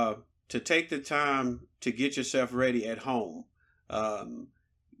to take the time to get yourself ready at home.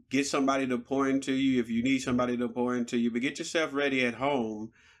 Get somebody to pour into you if you need somebody to pour into you, but get yourself ready at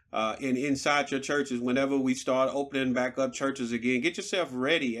home and inside your churches. Whenever we start opening back up churches again, get yourself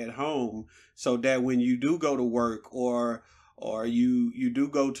ready at home so that when you do go to work or you do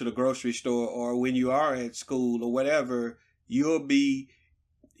go to the grocery store or when you are at school or whatever, you'll be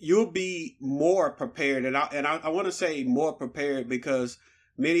more prepared. And I want to say more prepared because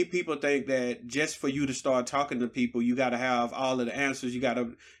many people think that just for you to start talking to people, you got to have all of the answers. You got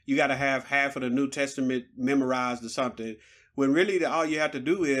to have half of the New Testament memorized or something. When really all you have to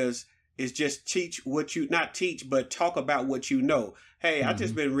do is just but talk about what you know. Hey, I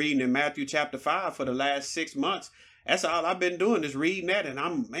just been reading in Matthew chapter 5 for the last 6 months. That's all I've been doing is reading that. And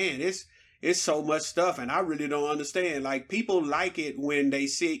it's so much stuff. And I really don't understand. Like people like it when they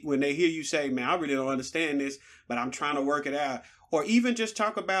hear you say, man, I really don't understand this, but I'm trying to work it out. Or even just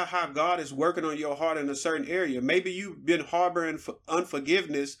talk about how God is working on your heart in a certain area. Maybe you've been harboring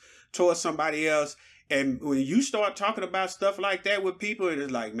unforgiveness towards somebody else. And when you start talking about stuff like that with people, it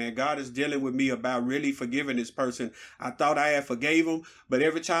is like, man, God is dealing with me about really forgiving this person. I thought I had forgave him, but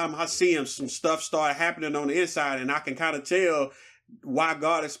every time I see him, some stuff start happening on the inside, and I can kind of tell why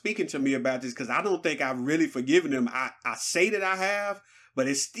God is speaking to me about this because I don't think I've really forgiven him. I say that I have, but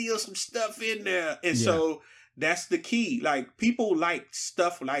it's still some stuff in there. And so that's the key. Like people like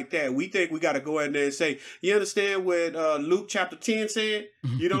stuff like that. We think we got to go in there and say, you understand what Luke chapter 10 said?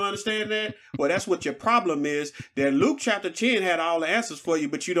 You don't understand that? Well, that's what your problem is. That Luke chapter 10 had all the answers for you,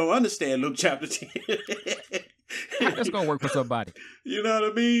 but you don't understand Luke chapter 10. That's going to work for somebody. You know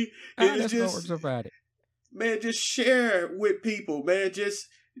what I mean? That's going to work for somebody. Man, just share with people, man.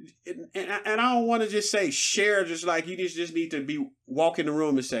 And I don't want to just say share, just like you just need to walk in the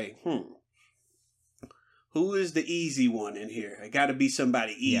room and say, who is the easy one in here? It got to be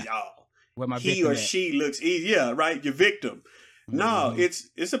somebody easy. Yeah. Oh, he or she looks easy. Yeah, right. Your victim. Mm-hmm. No,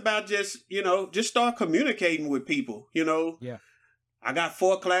 it's about just start communicating with people. Yeah. I got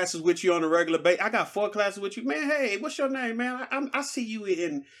 4 classes with you on a regular basis. I got 4 classes with you, man. Hey, what's your name, man? I saw you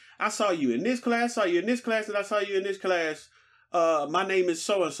in this class. Saw you in this class, and I saw you in this class. my name is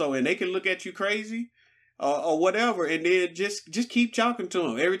so and so, and they can look at you crazy or whatever, and then just keep talking to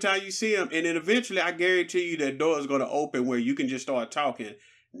them every time you see them, and then eventually, I guarantee you that door is going to open where you can just start talking,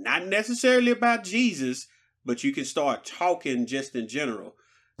 not necessarily about Jesus, but you can start talking just in general.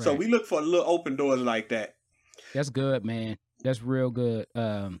 Right. So we look for little open doors like that. That's good, man. That's real good.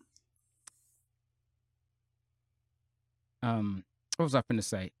 What was I finna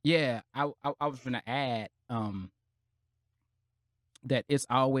say? Yeah, I was finna add that it's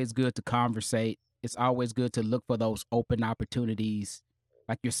always good to conversate. It's always good to look for those open opportunities,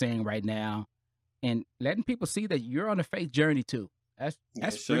 like you're saying right now, and letting people see that you're on a faith journey too.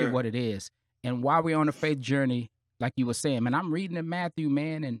 That's really what it is. And while we're on a faith journey, like you were saying, man, I'm reading in Matthew,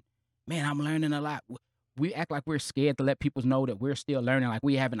 man, and man, I'm learning a lot. We act like we're scared to let people know that we're still learning, like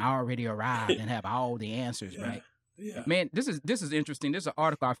we haven't already arrived and have all the answers, right? Yeah. Man, this is interesting. This is an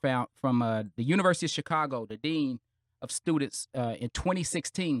article I found from the University of Chicago, the dean of students in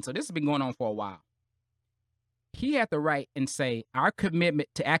 2016. So this has been going on for a while. He had to write and say, our commitment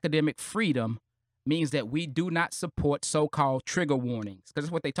to academic freedom means that we do not support so-called trigger warnings. Because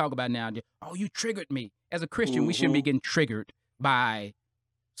that's what they talk about now. Oh, you triggered me. As a Christian, we shouldn't be getting triggered by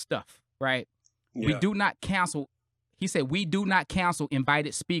stuff, right? Yeah. We do not cancel. He said, we do not cancel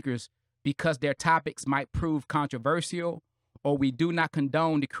invited speakers because their topics might prove controversial, or we do not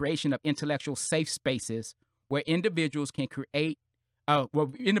condone the creation of intellectual safe spaces where individuals can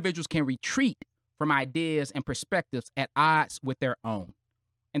retreat from ideas and perspectives at odds with their own.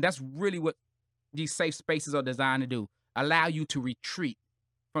 And that's really what these safe spaces are designed to do, allow you to retreat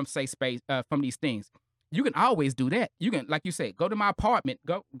from safe space, from these things. You can always do that. You can, like you said, go to my apartment,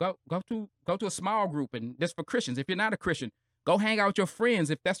 go to a small group, and that's for Christians. If you're not a Christian, go hang out with your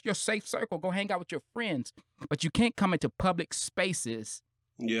friends. If that's your safe circle, go hang out with your friends. But you can't come into public spaces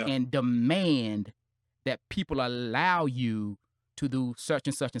and demand that people allow you to do such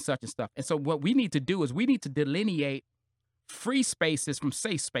and such and such and stuff. And so what we need to do is we need to delineate free spaces from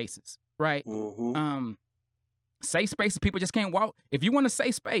safe spaces, right? Mm-hmm. Safe spaces, people just can't walk. If you want a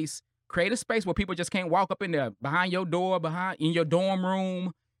safe space, create a space where people just can't walk up in there, behind your door, in your dorm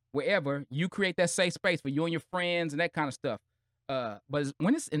room, wherever. You create that safe space for you and your friends and that kind of stuff. But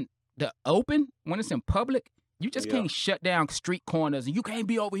when it's in the open, when it's in public, you just can't shut down street corners, and you can't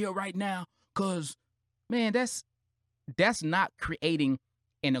be over here right now, because, man, that's not creating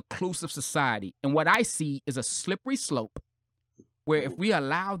an inclusive society. And what I see is a slippery slope where if we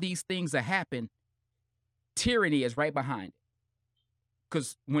allow these things to happen, tyranny is right behind it.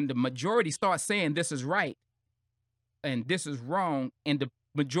 Because when the majority starts saying this is right and this is wrong, and the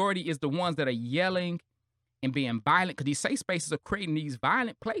majority is the ones that are yelling and being violent, because these safe spaces are creating these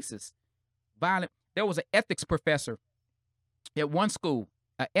violent places. There was an ethics professor at one school,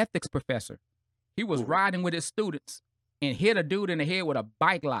 an ethics professor. He was riding with his students and hit a dude in the head with a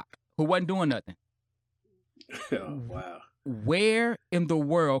bike lock who wasn't doing nothing. Oh, wow. Where in the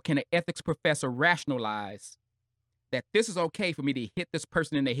world can an ethics professor rationalize that this is okay for me to hit this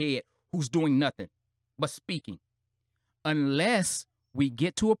person in the head who's doing nothing but speaking? Unless we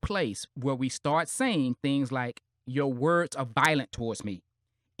get to a place where we start saying things like, your words are violent towards me,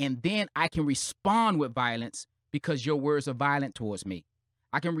 and then I can respond with violence because your words are violent towards me.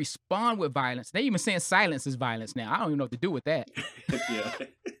 I can respond with violence. They even saying silence is violence now. I don't even know what to do with that.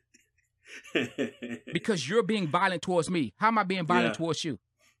 Because you're being violent towards me. How am I being violent towards you?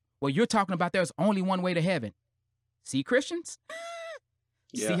 Well, you're talking about there's only one way to heaven. See, Christians?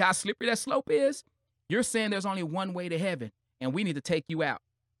 See how slippery that slope is? You're saying there's only one way to heaven, and we need to take you out.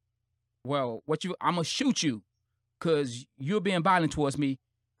 Well, I'm going to shoot you because you're being violent towards me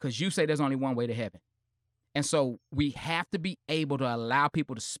because you say there's only one way to heaven. And so we have to be able to allow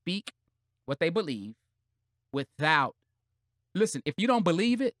people to speak what they believe without, listen, if you don't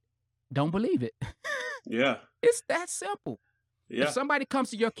believe it, don't believe it. Yeah. It's that simple. Yeah. If somebody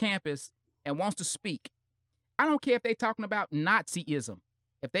comes to your campus and wants to speak, I don't care if they're talking about Nazism.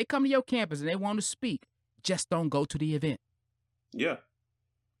 If they come to your campus and they want to speak, just don't go to the event. Yeah.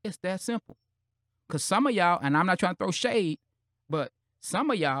 It's that simple. Because some of y'all, and I'm not trying to throw shade, but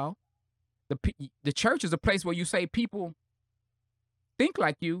some of y'all, the church is a place where you say people think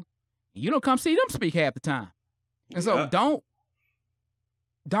like you. You don't come see them speak half the time. And so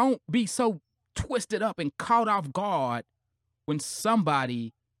don't be so twisted up and caught off guard when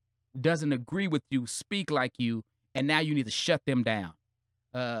somebody doesn't agree with you, speak like you, and now you need to shut them down.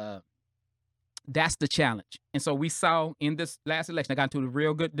 That's the challenge. And so we saw in this last election, I got into a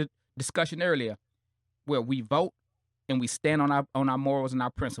real good discussion earlier, where we vote and we stand on our morals and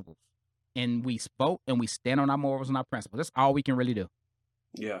our principles. And we vote and we stand on our morals and our principles. That's all we can really do.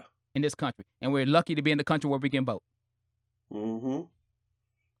 Yeah. In this country. And we're lucky to be in the country where we can vote. Mm-hmm.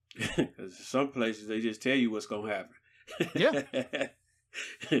 Because some places they just tell you what's gonna happen. Yeah.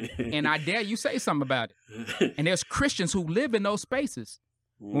 And I dare you say something about it. And there's Christians who live in those spaces.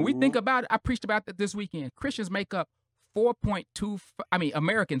 When we think about it, I preached about that this weekend. Christians make up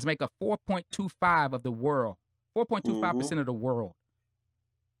Americans make up 4.25 of the world. 4.25% of the world.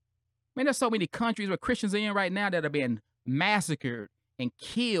 Man, there's so many countries where Christians are in right now that are being massacred and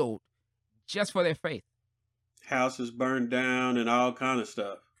killed just for their faith. Houses burned down and all kind of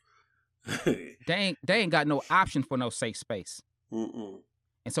stuff. They ain't got no option for no safe space. Mm-mm.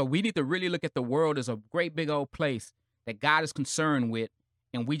 And so we need to really look at the world as a great big old place that God is concerned with,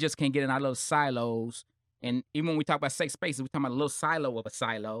 and we just can't get in our little silos. And even when we talk about safe spaces, we're talking about a little silo of a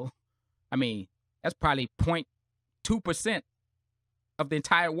silo. I mean, that's probably 0.2% of the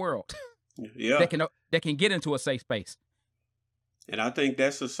entire world. Yeah, that can get into a safe space. And I think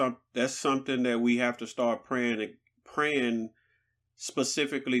that's something that we have to start praying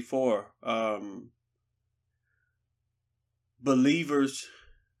specifically for believers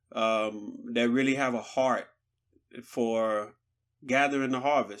that really have a heart for gathering the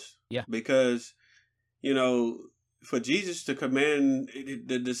harvest. Yeah. Because, for Jesus to command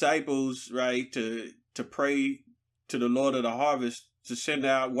the disciples, right, to pray to the Lord of the harvest to send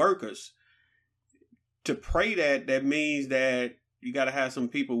out workers, to pray that means that you got to have some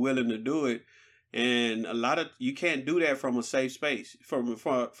people willing to do it. And you can't do that from a safe space.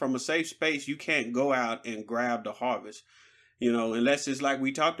 From a safe space, you can't go out and grab the harvest, unless it's like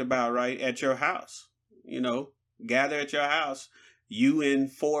we talked about, right, at your house, gather at your house, you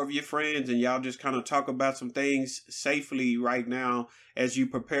and 4 of your friends, and y'all just kind of talk about some things safely right now as you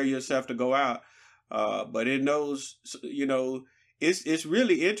prepare yourself to go out. But in those, it's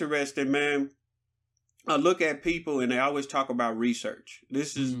really interesting, man. I look at people and they always talk about research.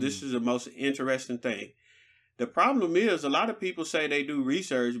 This is the most interesting thing. The problem is a lot of people say they do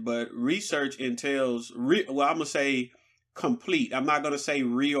research, but research entails, I'm going to say complete. I'm not going to say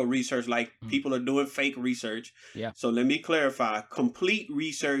real research like people are doing fake research. Yeah. So let me clarify. Complete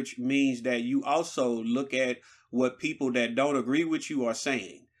research means that you also look at what people that don't agree with you are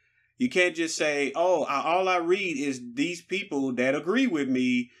saying. You can't just say, all I read is these people that agree with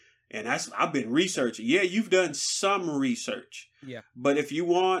me. And I've been researching. Yeah, you've done some research. Yeah. But if you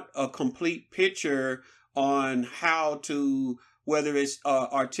want a complete picture on how to, whether it's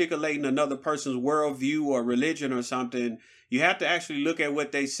articulating another person's worldview or religion or something, you have to actually look at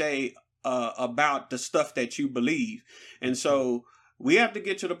what they say about the stuff that you believe. And so we have to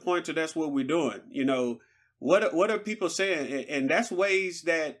get to the point that that's what we're doing. What are people saying? And that's ways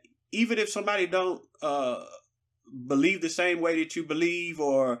that even if somebody don't believe the same way that you believe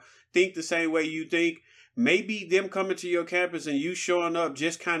or think the same way you think, maybe them coming to your campus and you showing up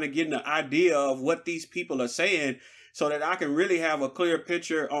just kind of getting an idea of what these people are saying so that I can really have a clear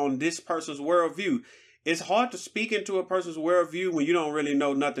picture on this person's worldview. It's hard to speak into a person's worldview when you don't really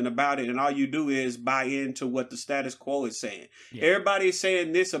know nothing about it and all you do is buy into what the status quo is saying. Yeah. Everybody's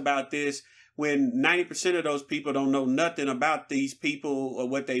saying this about this when 90% of those people don't know nothing about these people or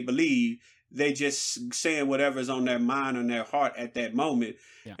what they believe. They just saying whatever's on their mind and their heart at that moment.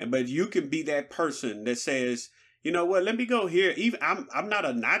 Yeah. But you can be that person that says, you know what, let me go here. Even I'm not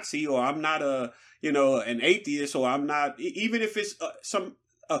a Nazi or I'm not an atheist or I'm not, even if it's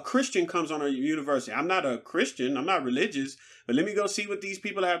a Christian comes on a university. I'm not a Christian. I'm not religious, but let me go see what these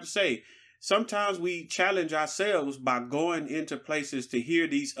people have to say. Sometimes we challenge ourselves by going into places to hear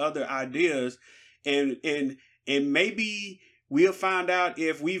these other ideas and maybe we'll find out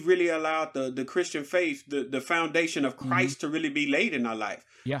if we've really allowed the Christian faith, the foundation of Christ to really be laid in our life.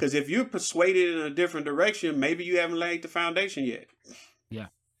 Yeah. Because if you're persuaded in a different direction, maybe you haven't laid the foundation yet. Yeah.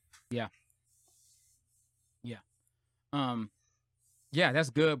 Yeah. Yeah. Yeah,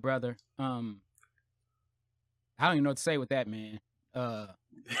 that's good, brother. I don't even know what to say with that, man.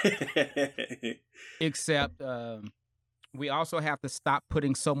 Except we also have to stop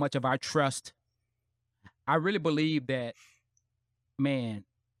putting so much of our trust. I really believe that, man,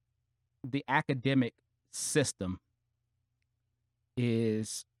 the academic system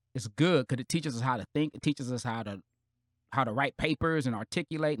is good because it teaches us how to think. It teaches us how to write papers and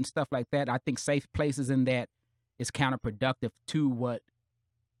articulate and stuff like that. I think safe places in that is counterproductive to what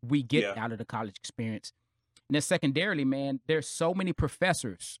we get out of the college experience. And then secondarily, man, there's so many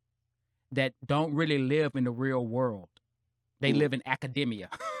professors that don't really live in the real world. They live in academia.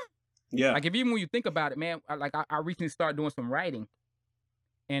 Yeah. Like even when you think about it, man, like I recently started doing some writing.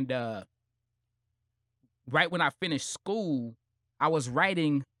 And right when I finished school, I was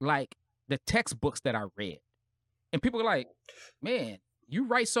writing like the textbooks that I read. And people were like, man, you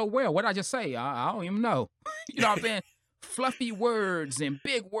write so well. What did I just say? I don't even know. You know what I'm saying? fluffy words and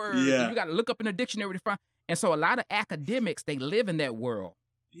big words. Yeah. And you got to look up in the dictionary to find. And so a lot of academics, they live in that world.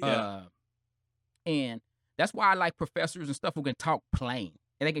 Yeah. And that's why I like professors and stuff who can talk plain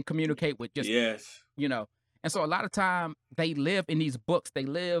and they can communicate with just, Yes. you know. And so a lot of time they live in these books, they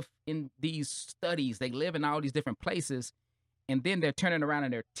live in these studies, they live in all these different places. And then they're turning around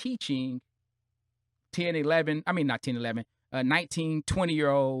and they're teaching 10, 11, I mean, not 10, 11, 19,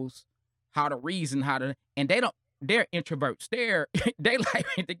 20-year-olds how to reason, and they're introverts. They like,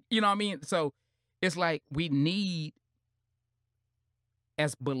 you know what I mean? So it's like we need,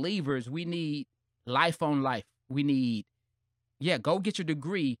 as believers, we need life on life. We need, go get your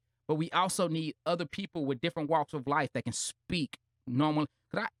degree, but we also need other people with different walks of life that can speak normal.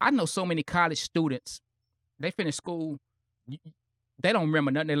 Because I know so many college students, they finish school, they don't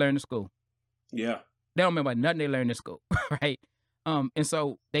remember nothing they learned in school. Yeah. They don't remember nothing they learned in school, right? And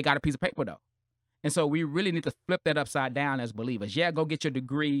so they got a piece of paper, though. And so we really need to flip that upside down as believers. Yeah, go get your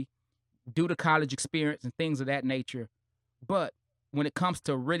degree, do the college experience and things of that nature. But when it comes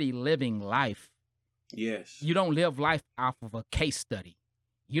to really living life, yes, you don't live life off of a case study.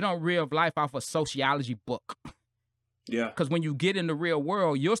 You don't live life off a sociology book. Yeah. Because when you get in the real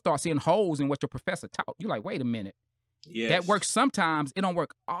world, you'll start seeing holes in what your professor taught. You're like, wait a minute. Yes. That works sometimes. It don't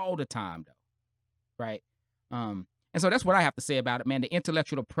work all the time, though. Right? And so that's what I have to say about it, man. The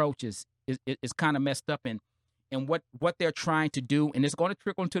intellectual approach is kind of messed up, and what they're trying to do, and it's going to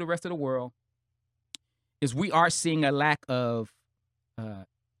trickle into the rest of the world, is we are seeing a lack of,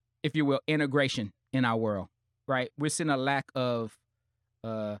 if you will, integration in our world, right? We're seeing a lack of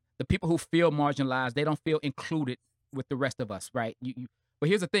the people who feel marginalized. They don't feel included with the rest of us, right? But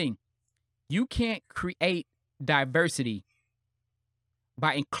here's the thing. You can't create diversity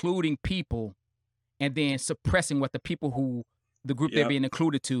by including people and then suppressing what the people who the group they're being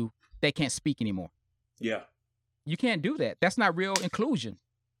included to, they can't speak anymore. Yeah. You can't do that. That's not real inclusion.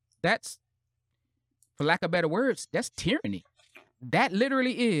 That's, for lack of better words, that's tyranny. That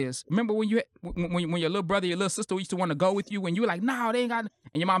literally is. Remember when when your little brother, your little sister used to want to go with you and you were like, no, they ain't got, and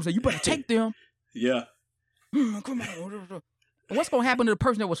your mom said, you better take them. Yeah. Come on. What's going to happen to the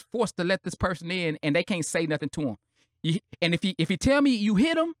person that was forced to let this person in and they can't say nothing to him? And if you tell me you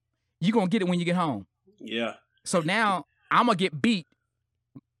hit him, you're going to get it when you get home. Yeah. So now I'm going to get beat.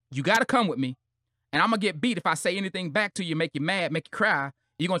 You got to come with me. And I'm going to get beat if I say anything back to you, make you mad, make you cry.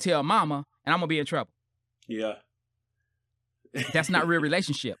 You're going to tell mama, and I'm going to be in trouble. Yeah. That's not real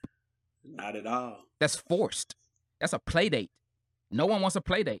relationship. Not at all. That's forced. That's a play date. No one wants a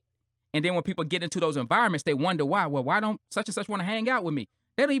play date. And then when people get into those environments, they wonder why. Well, why don't such and such want to hang out with me?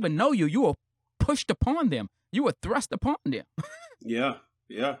 They don't even know you. You were pushed upon them. You were thrust upon them. Yeah.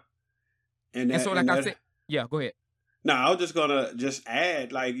 Yeah. And so, like I said, yeah, go ahead. No, I was just gonna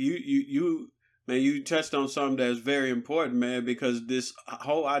add, like you touched on something that's very important, man, because this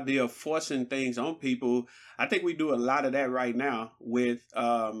whole idea of forcing things on people, I think we do a lot of that right now with,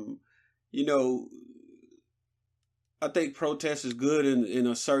 I think protest is good in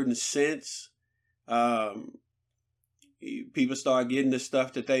a certain sense. People start getting the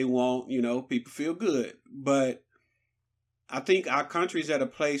stuff that they want, people feel good. But I think our country's at a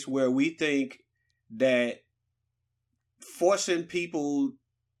place where we think that forcing people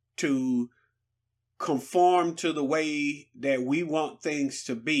to conform to the way that we want things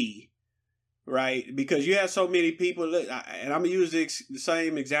to be, right? Because you have so many people, and I'm going to use the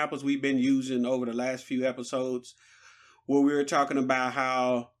same examples we've been using over the last few episodes, where we were talking about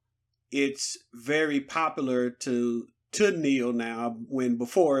how it's very popular to kneel now, when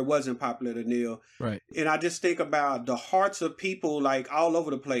before it wasn't popular to kneel. Right. And I just think about the hearts of people like all over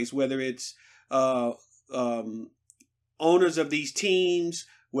the place, whether it's owners of these teams,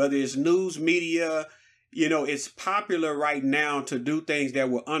 whether it's news media, it's popular right now to do things that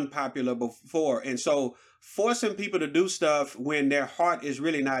were unpopular before. And so forcing people to do stuff when their heart is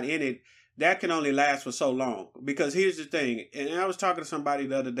really not in it, that can only last for so long. Because here's the thing, and I was talking to somebody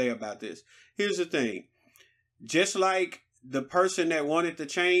the other day about this. Here's the thing. Just like the person that wanted to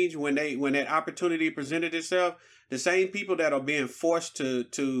change when that opportunity presented itself, the same people that are being forced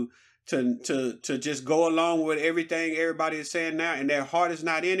to just go along with everything everybody is saying now, and their heart is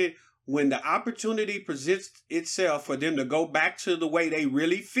not in it, when the opportunity presents itself for them to go back to the way they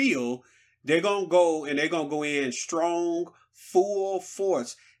really feel, they're going to go, and they're going to go in strong, full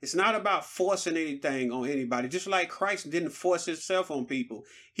force. It's not about forcing anything on anybody. Just like Christ didn't force himself on people.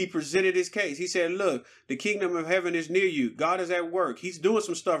 He presented his case. He said, look, the kingdom of heaven is near you. God is at work. He's doing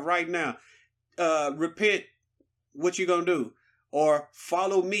some stuff right now. Repent. What you going to do? Or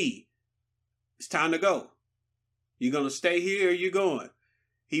follow me. It's time to go. You're going to stay here or you're going.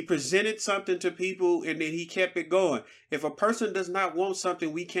 He presented something to people and then he kept it going. If a person does not want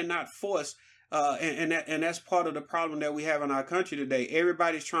something, we cannot force. And that's part of the problem that we have in our country today.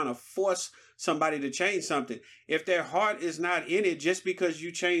 Everybody's trying to force somebody to change something. If their heart is not in it, just because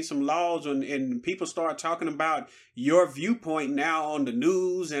you change some laws and people start talking about your viewpoint now on the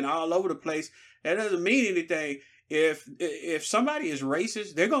news and all over the place, that doesn't mean anything. If somebody is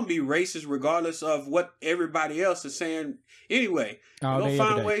racist, they're going to be racist regardless of what everybody else is saying anyway. They're going to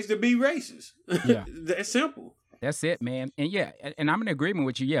find ways to be racist. Yeah. That's simple. That's it, man. And yeah, and I'm in agreement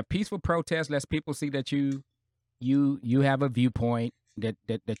with you. Yeah, peaceful protest lets people see that you have a viewpoint,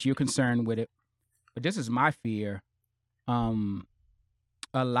 that you're concerned with it. But this is my fear. A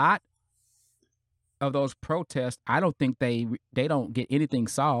lot of those protests, I don't think they don't get anything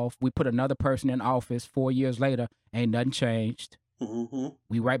solved. We put another person in office 4 years later, ain't nothing changed. Mm-hmm.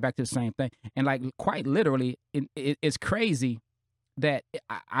 We right back to the same thing. And like quite literally, it's crazy that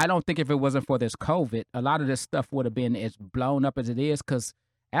I don't think if it wasn't for this COVID, a lot of this stuff would have been as blown up as it is, because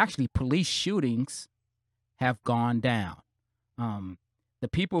actually police shootings have gone down. The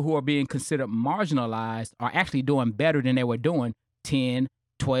people who are being considered marginalized are actually doing better than they were doing 10,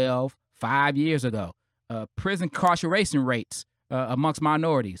 12, 5 years ago. Prison incarceration rates amongst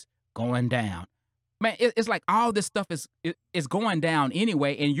minorities going down. Man, it's like all this stuff is going down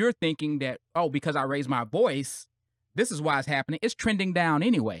anyway, and you're thinking that, oh, because I raised my voice, this is why it's happening. It's trending down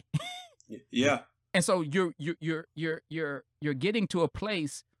anyway. Yeah. And so you're getting to a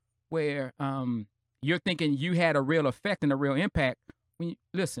place where you're thinking you had a real effect and a real impact.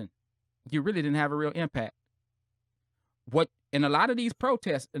 Listen, you really didn't have a real impact. In a lot of these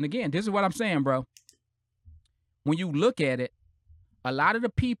protests, and again, this is what I'm saying, bro. When you look at it, a lot of the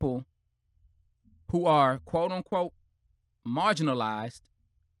people who are quote unquote marginalized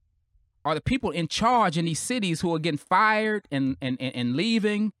are the people in charge in these cities who are getting fired and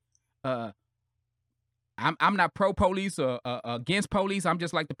leaving. I'm not pro police or against police. I'm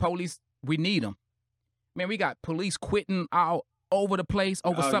just like the police. We need them. Man, we got police quitting all over the place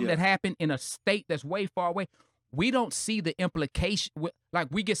over something that happened in a state that's way far away. We don't see the implication. Like,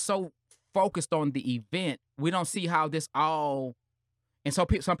 we get so focused on the event, we don't see how this all. And so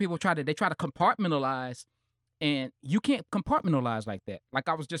some people try to compartmentalize, and you can't compartmentalize like that. Like,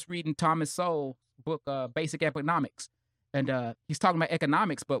 I was just reading Thomas Sowell's book, Basic Economics, and he's talking about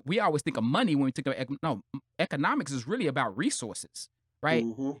economics, but we always think of money when we think of economics is really about resources, right?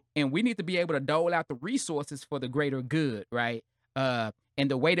 Mm-hmm. And we need to be able to dole out the resources for the greater good, right? And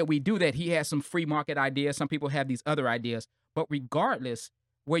the way that we do that, he has some free market ideas. Some people have these other ideas. But regardless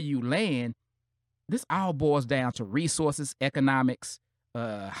where you land, this all boils down to resources, economics,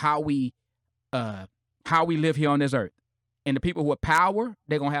 how we live here on this earth. And the people who have power,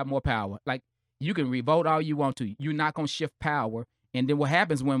 they're going to have more power. Like, you can revolt all you want to. You're not going to shift power. And then what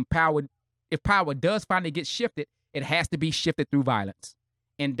happens if power does finally get shifted, it has to be shifted through violence.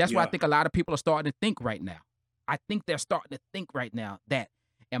 And that's why I think a lot of people are starting to think right now. I think they're starting to think right now that.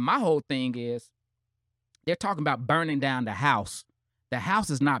 And my whole thing is, they're talking about burning down the house. The house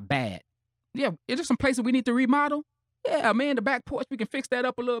is not bad. Yeah, is there some places we need to remodel? Yeah, man, the back porch, we can fix that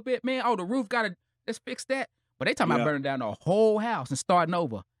up a little bit, man. Oh, the roof let's fix that. But they talking about burning down the whole house and starting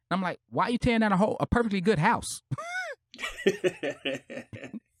over. And I'm like, why are you tearing down a perfectly good house?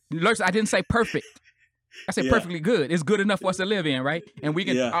 Lurks, I didn't say perfect. I said perfectly good. It's good enough for us to live in, right? And we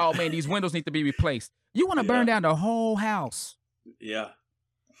can, oh man, these windows need to be replaced. You want to burn down the whole house. Yeah.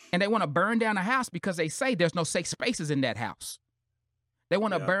 And they want to burn down the house because they say there's no safe spaces in that house. They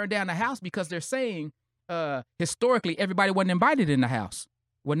want to burn down the house because they're saying historically everybody wasn't invited in the house.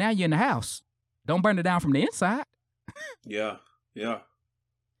 Well, now you're in the house. Don't burn it down from the inside. Yeah.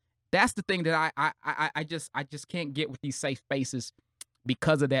 That's the thing that I just can't get with these safe spaces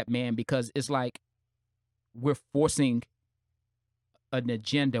because of that, man. Because it's like we're forcing an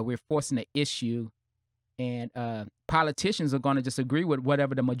agenda, we're forcing an issue, and politicians are going to just agree with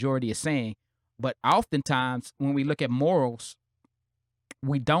whatever the majority is saying. But oftentimes, when we look at morals,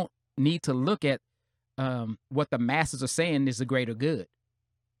 we don't need to look at what the masses are saying is the greater good.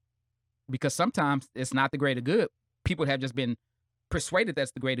 Because sometimes it's not the greater good. People have just been persuaded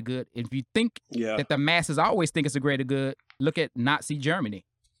that's the greater good. If you think that the masses always think it's the greater good, look at Nazi Germany.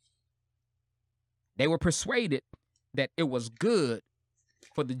 They were persuaded that it was good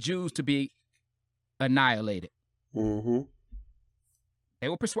for the Jews to be annihilated. Mm-hmm. They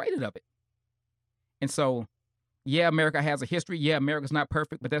were persuaded of it. And so, yeah, America has a history. Yeah, America's not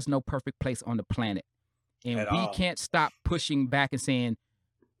perfect, but there's no perfect place on the planet. And we can't stop pushing back and saying,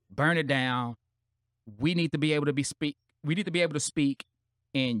 burn it down. We need to be able to speak. We need to be able to speak,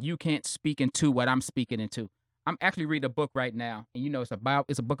 and you can't speak into what I'm speaking into. I'm actually reading a book right now, and it's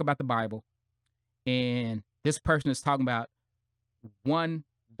a book about the Bible, and this person is talking about one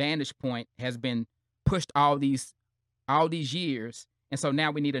vantage point has been pushed all these years, and so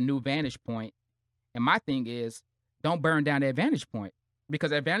now we need a new vantage point. And my thing is, don't burn down that vantage point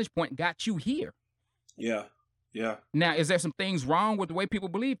because that vantage point got you here. Yeah. Yeah. Now, is there some things wrong with the way people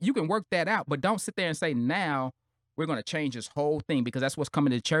believe? You can work that out, but don't sit there and say, now we're going to change this whole thing because that's what's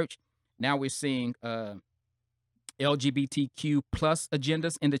coming to church. Now we're seeing LGBTQ plus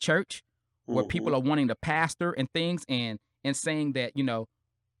agendas in the church where people are wanting to pastor and things and saying that,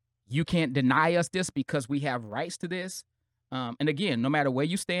 you can't deny us this because we have rights to this. And again, no matter where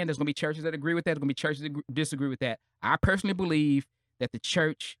you stand, there's going to be churches that agree with that. There's going to be churches that disagree with that. I personally believe that the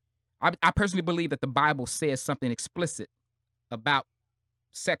church, I personally believe that the Bible says something explicit about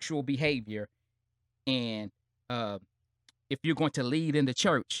sexual behavior. And if you're going to lead in the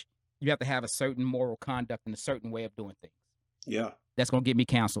church, you have to have a certain moral conduct and a certain way of doing things. Yeah. That's going to get me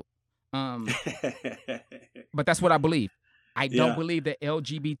canceled. But that's what I believe. I don't believe that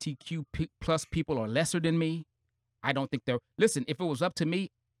LGBTQ plus people are lesser than me. I don't think listen, if it was up to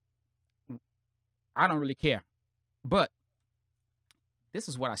me, I don't really care. But this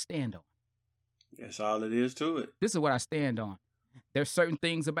is what I stand on. That's all it is to it. This is what I stand on. There's certain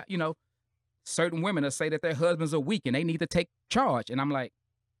things about, certain women that say that their husbands are weak and they need to take charge. And I'm like,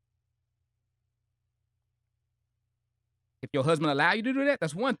 if your husband allow you to do that,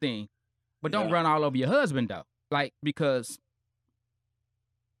 that's one thing. But don't run all over your husband, though. Like, because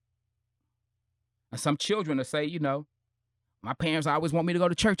some children will say, my parents always want me to go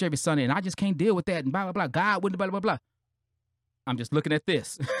to church every Sunday, and I just can't deal with that, and blah, blah, blah. God wouldn't, blah, blah, blah. I'm just looking at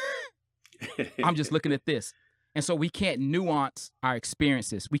this. I'm just looking at this. And so we can't nuance our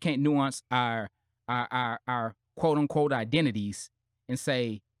experiences. We can't nuance our quote-unquote identities and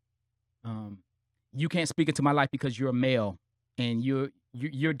say, you can't speak into my life because you're a male, and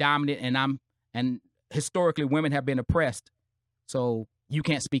you're dominant, and historically women have been oppressed, so you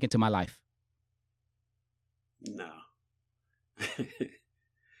can't speak into my life. No.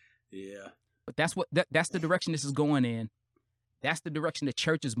 Yeah. But that's the direction this is going in. That's the direction the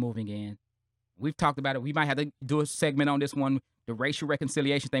church is moving in. We've talked about it. We might have to do a segment on this one, the racial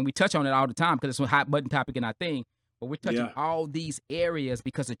reconciliation thing. We touch on it all the time because it's a hot button topic in our thing. But we're touching all these areas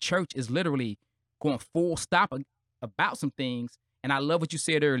because the church is literally going full stop about some things. And I love what you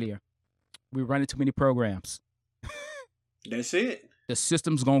said earlier. We're running too many programs. That's it. The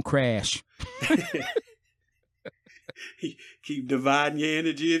system's going to crash. Keep dividing your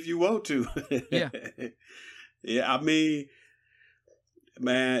energy if you want to. Yeah. Yeah, I mean,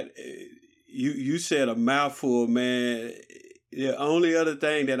 man, you said a mouthful, man. The only other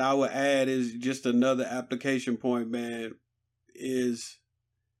thing that I would add is just another application point, man, is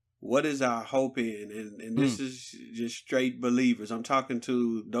what is our hope in? And this is just straight believers. I'm talking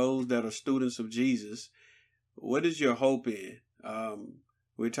to those that are students of Jesus. What is your hope in?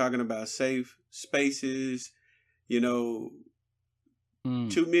 We're talking about safe spaces. Too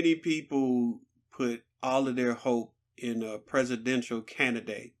many people put all of their hope in a presidential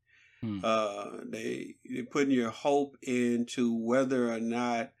candidate. They're putting your hope into whether or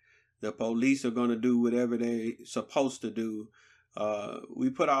not the police are going to do whatever they're supposed to do. We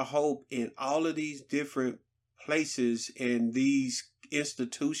put our hope in all of these different places and these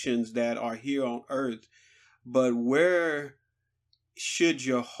institutions that are here on earth. But where should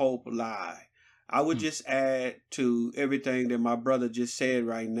your hope lie? I would just add to everything that my brother just said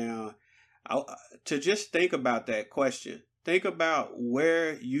right now, to just think about that question. Think about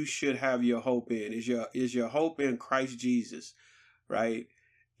where you should have your hope in. Is your hope in Christ Jesus, right?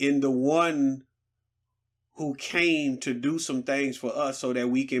 In the one who came to do some things for us so that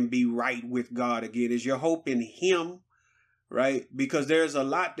we can be right with God again? Is your hope in him, right? Because there's a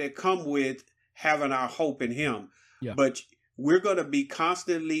lot that come with having our hope in him. Yeah. But we're going to be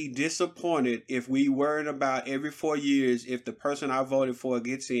constantly disappointed if we worry about every 4 years if the person I voted for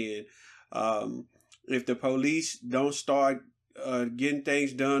gets in, if the police don't start getting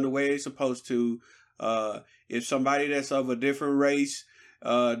things done the way they're supposed to, if somebody that's of a different race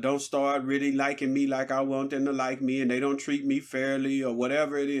don't start really liking me like I want them to like me, and they don't treat me fairly or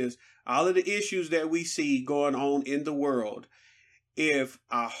whatever it is. All of the issues that we see going on in the world, if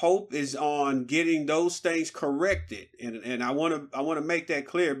our hope is on getting those things corrected, and I want to make that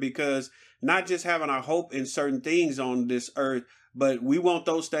clear, because not just having our hope in certain things on this earth, but we want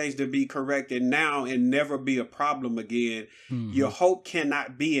those things to be corrected now and never be a problem again. Your hope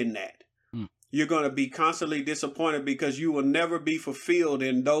cannot be in that. You're going to be constantly disappointed because you will never be fulfilled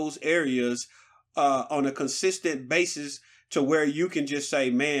in those areas on a consistent basis to where you can just say,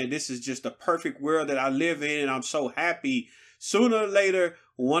 man, this is just the perfect world that I live in, and I'm so happy. Sooner or later,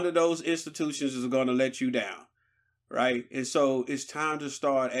 one of those institutions is going to let you down, right? And so it's time to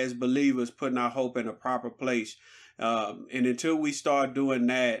start, as believers, putting our hope in a proper place. And until we start doing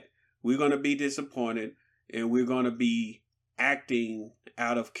that, we're going to be disappointed, and we're going to be acting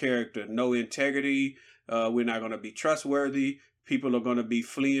out of character, no integrity. We're not going to be trustworthy. People are going to be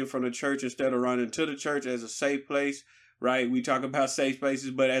fleeing from the church instead of running to the church as a safe place, right? We talk about safe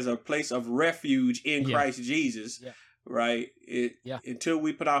places, but as a place of refuge in Christ Jesus, right? Until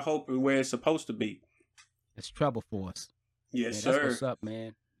we put our hope in where it's supposed to be. It's trouble for us. Yes, man, sir. That's what's up,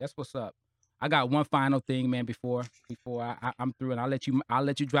 man. That's what's up. I got one final thing, man. Before I'm through, and I'll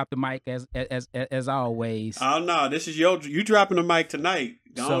let you drop the mic as always. Oh no, this is you dropping the mic tonight.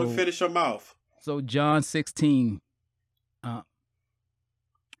 Don't finish your mouth. So John 16,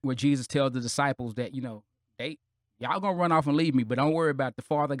 where Jesus tells the disciples that y'all gonna run off and leave me, but don't worry about it. The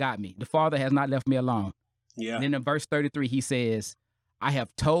Father got me. The Father has not left me alone. Yeah. And then in verse 33, he says, "I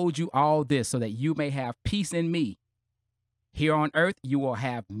have told you all this so that you may have peace in me. Here on earth, you will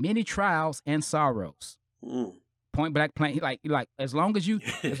have many trials and sorrows." Point blank, plain. Like as long as you're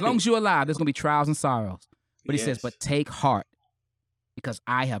alive, there's gonna be trials and sorrows. But he says, "But take heart, because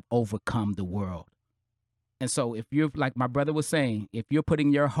I have overcome the world." And so, if you're like my brother was saying, if you're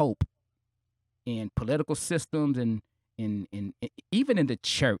putting your hope in political systems and in even in the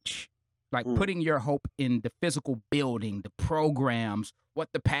church, like putting your hope in the physical building, the programs, what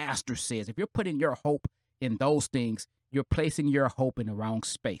the pastor says, if you're putting your hope in those things, you're placing your hope in the wrong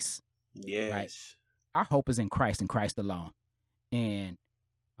space. Yes. Right? Our hope is in Christ and Christ alone. And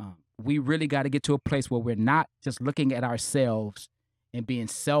we really got to get to a place where we're not just looking at ourselves and being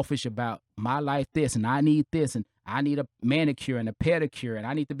selfish about my life this, and I need this, and I need a manicure and a pedicure, and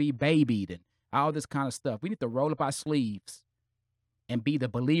I need to be babied, and all this kind of stuff. We need to roll up our sleeves and be the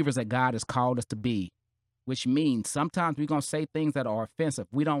believers that God has called us to be, which means sometimes we're going to say things that are offensive.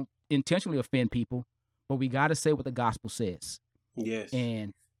 We don't intentionally offend people, but we got to say what the gospel says. Yes.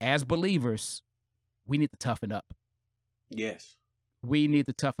 And as believers, we need to toughen up. Yes. We need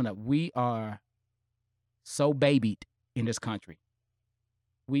to toughen up. We are so babied in this country.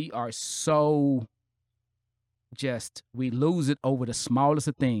 We are so we lose it over the smallest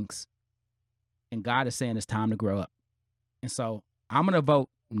of things. And God is saying it's time to grow up. And so I'm going to vote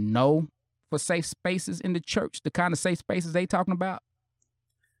no for safe spaces in the church, the kind of safe spaces they talking about.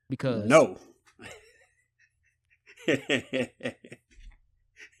 Because no.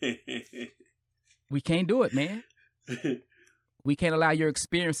 We can't do it, man. We can't allow your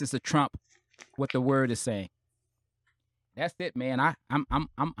experiences to trump what the word is saying. That's it, man. I'm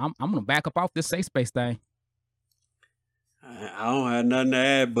gonna back up off this safe space thing. I don't have nothing to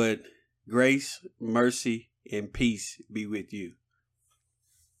add, but grace, mercy, and peace be with you.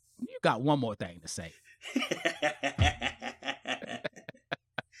 You got one more thing to say.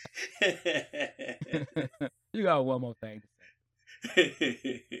 You got one more thing to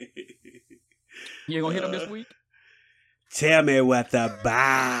say. You ain't gonna hit them this week? Tell me what the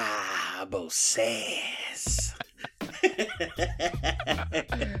Bible says.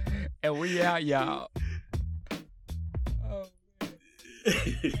 And we out, y'all. Oh,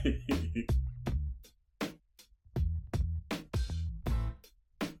 man.